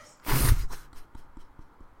niggas?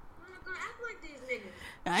 I'm not gonna act like these niggas.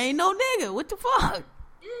 I ain't no nigga. What the fuck?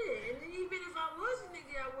 Yeah, and then even if I was a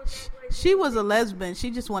nigga, I wouldn't act like she was a lesbian.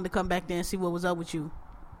 She just wanted to come back there and see what was up with you.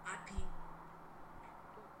 I peeped.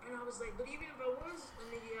 And I was like, but even if I was a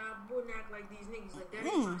nigga, I wouldn't act like these niggas. That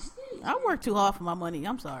ain't my stage. I work too hard for my money.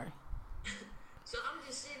 I'm sorry. So I'm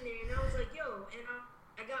just sitting there, and I was like, yo, and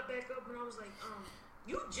I got back up, and I was like,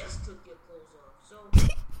 you just took your clothes off, so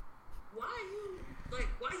why you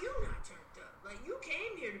not turned up? You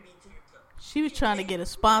came here to be turned up. She was trying to get a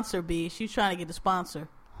sponsor, B. She was trying to get a sponsor.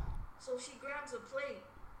 So she grabs a plate,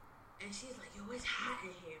 and she's like, yo, it's hot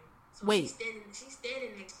in here. So wait. She's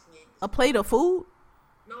standing next to me. A plate of food?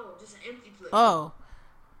 No, just an empty plate. Oh.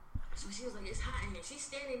 So she was like, it's hot in here. She's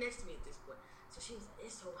standing next to me at this point. So she was like,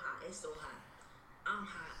 it's so hot. I'm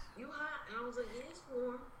hot. You hot? And I was like, yeah, it's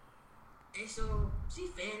warm. And so she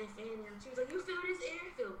fanning. She was like, you feel this air?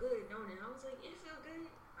 It feel good, don't it? And I was like, it feel good.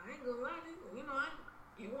 I ain't gonna lie to you.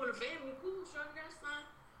 You want to fan me? Cool, shorty, that's fine.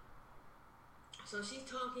 So she's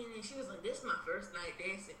talking, and she was like, this is my first night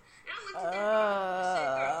dancing. And I looked at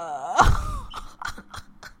that girl.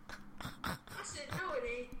 I said, no, it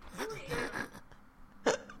ain't. You ain't.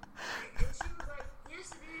 And she was like,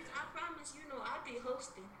 yes, it is. I promise, I'd be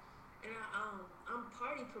hosting. And I'm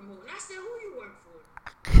party promoting. I said, who you work for?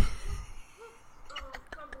 What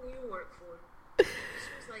company you work for?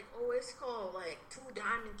 She was like, oh, it's called 2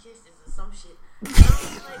 Diamond Kisses or some shit. And I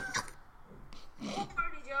was like, what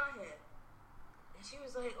party did y'all have? And she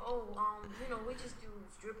was like, oh, we just do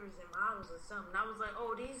strippers and models or something. And I was like,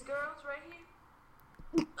 oh, these girls right here?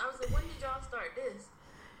 I was like, when did y'all start this?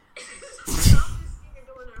 So I'm just sitting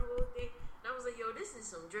doing her whole thing. And I was like, yo, this is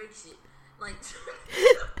some Drake shit. Like, this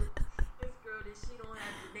girl that she don't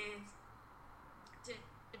have to dance to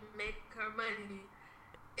make her money.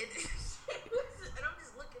 And I'm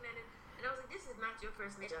just looking at it, and I was like, this is not your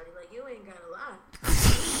first name, Johnny. Like, you ain't got a lie.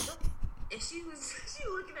 And she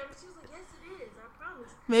looking at me, she was like, yes, it is, I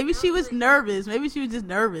promise. Maybe she was like, nervous. Maybe she was just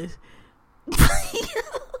nervous. But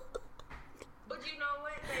you know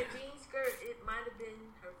what? That jean skirt, it might have been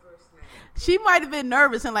her first name. She might have been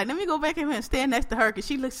nervous and like, let me go back in here and stand next to her because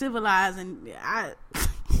she looks civilized. And I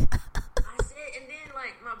said, and then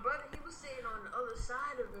like my brother, he was sitting on the other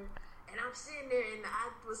side of her, and I'm sitting there, and I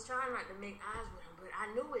was trying not to make eyes with him, but I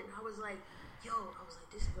knew it, and I was like,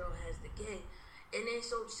 this girl has the game. And then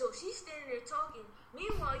so she's standing there talking.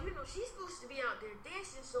 Meanwhile, you know, she's supposed to be out there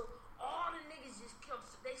dancing, so all the niggas just come,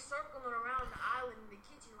 they circling around the island in the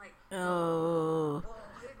kitchen like, oh,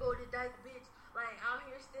 here go the dyke bitch, like out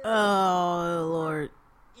here still. Oh Lord.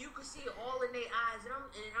 You could see all in their eyes, and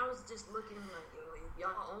I was just looking like, yo, if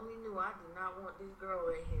y'all only knew, I do not want this girl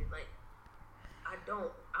right here. Like, I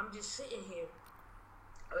don't. I'm just sitting here.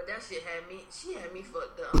 Oh, that shit had me. She had me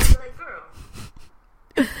fucked up. I was like, girl.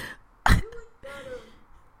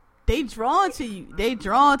 They drawn to you. They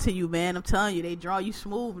drawn to you, man. I'm telling you, they draw you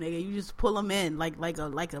smooth, nigga. You just pull them in like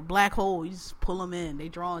a black hole. You just pull them in. They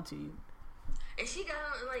drawn to you. And she got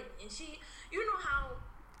like, and she, you know how,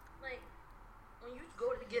 like, when you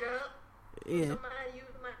go to get up, yeah. Somebody you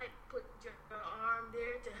might put your arm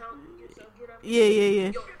there to help yourself get up. Yeah.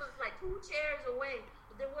 Yo, it was like 2 chairs away,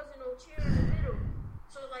 but there wasn't no chair in the middle.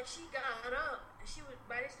 So like she got up. She was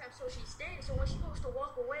by this time, so she's standing. So when she goes to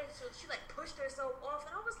walk away, so she like pushed herself off,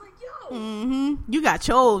 and I was like, "Yo, you got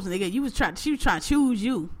chose, nigga. She was trying to choose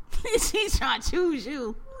you. She's trying to choose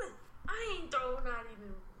you. I ain't throwing not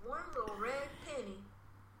even one little red penny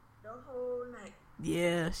the whole night."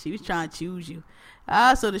 Yeah, she was trying to choose you.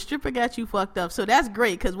 So the stripper got you fucked up. So that's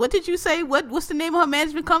great. Cause what did you say? What's the name of her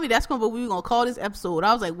management company? That's what we were gonna call this episode.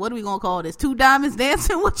 I was like, what are we gonna call this? 2 Diamonds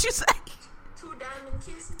Dancing? What you say? 2 Diamond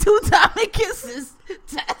Kisses. 2 Diamond Kisses.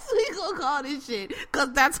 That's what we gonna call this shit.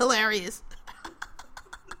 Cause that's hilarious.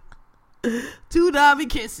 2 Diamond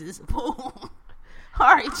Kisses. Boom. All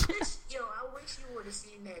right. I wish you would have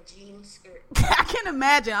seen that jean skirt. I can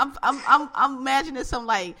imagine. I'm imagining some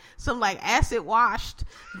acid washed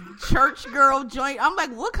church girl joint. I'm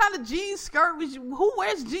like, what kind of jean skirt was you? Who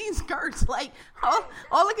wears jean skirts? Like,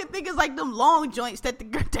 all I can think is like them long joints that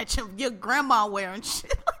your grandma wear and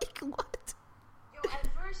shit. Like, what? Yo, at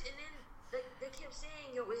first, and then they kept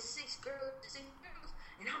saying, yo, it's 6 girls,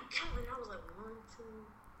 and I'm counting. I was like, 1, 2,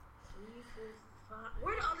 3, 4, 5.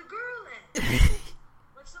 Where the other girl at?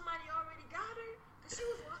 Like somebody already got her, cause she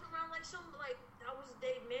was walking around like I was a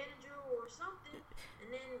date manager or something.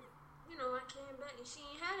 And then, you know, I came back and she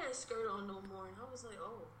ain't had that skirt on no more, and I was like,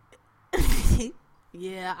 oh.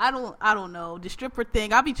 Yeah, I don't know. The stripper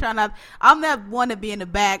thing, I'm that one to be in the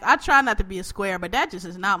back. I try not to be a square, but that just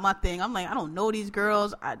is not my thing. I'm like, I don't know these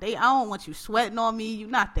girls. I don't want you sweating on me. You're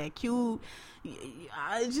not that cute.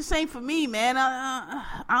 It just ain't for me, man. I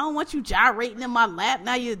don't want you gyrating in my lap.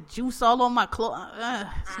 Now your juice all on my clothes. I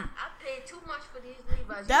paid too much for these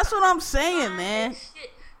Levi's. That's what I'm saying, man.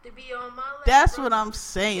 To be on my lap, that's what I'm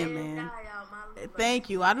saying, man. Thank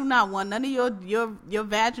you. I do not want none of your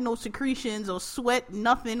vaginal secretions or sweat,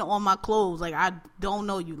 nothing on my clothes. Like, I don't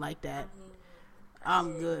know you like that.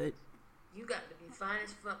 I'm good. You got to be fine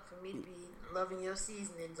as fuck for me to be loving your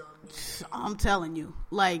seasonings on me. I'm telling you.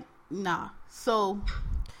 Like, nah. So,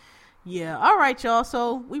 yeah. All right, y'all.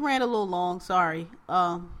 So, we ran a little long. Sorry.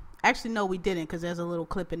 Actually, no, we didn't, because there's a little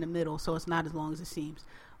clip in the middle, so it's not as long as it seems.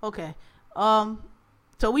 Okay.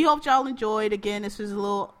 So we hope y'all enjoyed. Again, this is a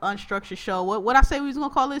little unstructured show. What I say we was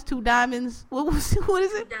gonna call this? 2 Diamonds. What is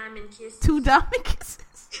it? 2 Diamond Kisses. 2 Diamond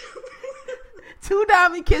Kisses. 2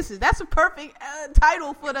 Diamond Kisses. That's a perfect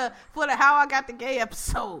title for the How I Got the Gay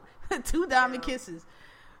episode. 2 Diamond Kisses.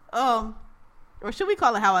 Or should we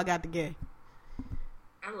call it How I Got the Gay?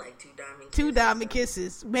 I like 2 Diamond Kisses. 2 Diamond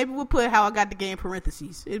Kisses. Maybe we'll put How I Got the Gay in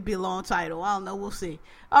parentheses. It'd be a long title. I don't know. We'll see.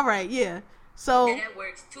 All right. Yeah. So yeah, that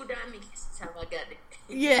works. 2 Diamond Kisses. How I got it.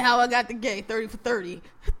 Yeah, How I Got the Gay, 30 for 30.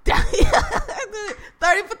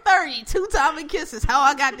 30 for 30, 2 Diamond Kisses, How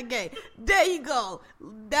I Got the Gay. There you go.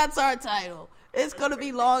 That's our title. It's going to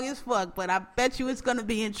be long as fuck, but I bet you it's going to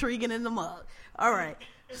be intriguing in the mug. All right.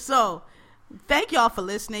 So, thank y'all for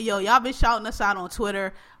listening. Yo, y'all been shouting us out on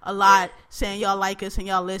Twitter a lot, saying y'all like us and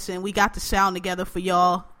y'all listen. We got the sound together for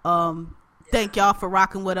y'all. Thank y'all for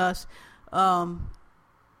rocking with us.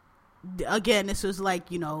 Again, this was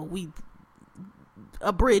like, you know,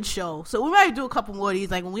 a bridge show. So we might do a couple more of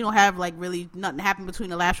these. Like when we don't have like really nothing happen between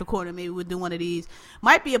the last recording, maybe we'll do one of these.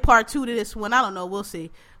 Might be a part 2 to this one. I don't know. We'll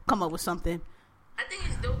see. Come up with something. I think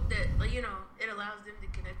it's dope that, like, you know, it allows them to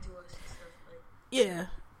connect to us and stuff. Like, yeah.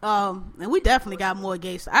 And we definitely got more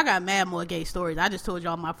gay. I got mad more gay stories. I just told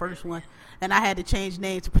y'all my first one, and I had to change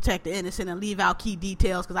names to protect the innocent and leave out key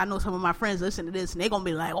details because I know some of my friends listen to this and they're gonna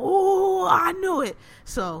be like, "Oh, I knew it."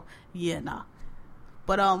 So yeah, nah.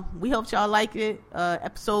 But we hope y'all like it.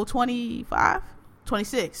 Episode 25,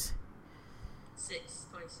 26,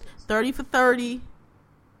 26. 30 for 30.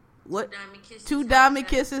 What? 2 diamond kisses. 2 diamond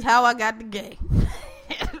kisses. How I got the gay.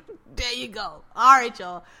 There you go. All right,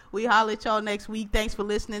 y'all. We holler at y'all next week. Thanks for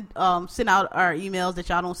listening. Send out our emails that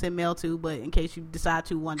y'all don't send mail to, but in case you decide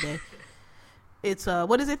to one day. It's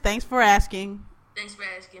what is it? Thanks for asking. Thanks for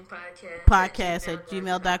asking podcast at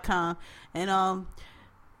gmail.com. And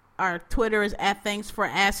our Twitter is at thanks for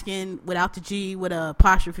asking without the G with a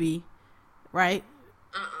apostrophe, right?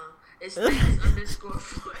 It's thanks underscore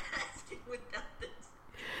for asking without this.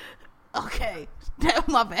 Okay.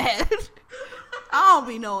 My bad. I don't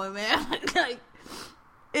be knowing, man. Like,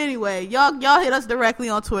 anyway, y'all hit us directly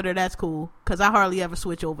on Twitter. That's cool, because I hardly ever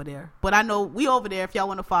switch over there. But I know we over there if y'all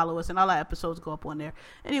want to follow us, and all our episodes go up on there.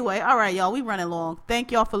 Anyway, all right, y'all. We running long.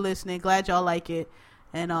 Thank y'all for listening. Glad y'all like it.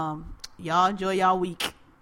 And y'all enjoy y'all week.